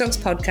Last Looks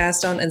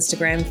podcast on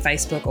Instagram,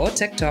 Facebook, or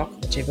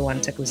TikTok, whichever one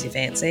tickles your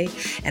fancy.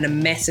 And a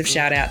massive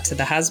shout out to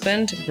the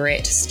husband,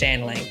 Brett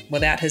Stanley.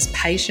 Without his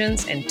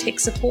patience and tech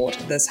support,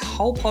 this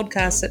whole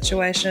podcast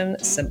situation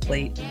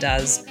simply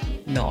does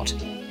not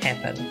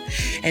happen.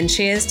 And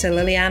cheers to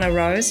Liliana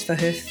Rose for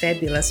her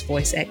fabulous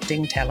voice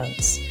acting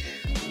talents.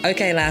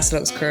 Okay, Last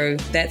Looks crew,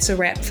 that's a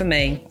wrap for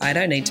me. I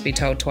don't need to be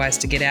told twice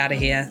to get out of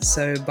here,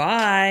 so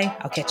bye.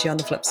 I'll catch you on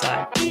the flip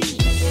side.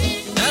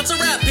 That's a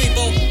wrap,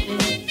 people.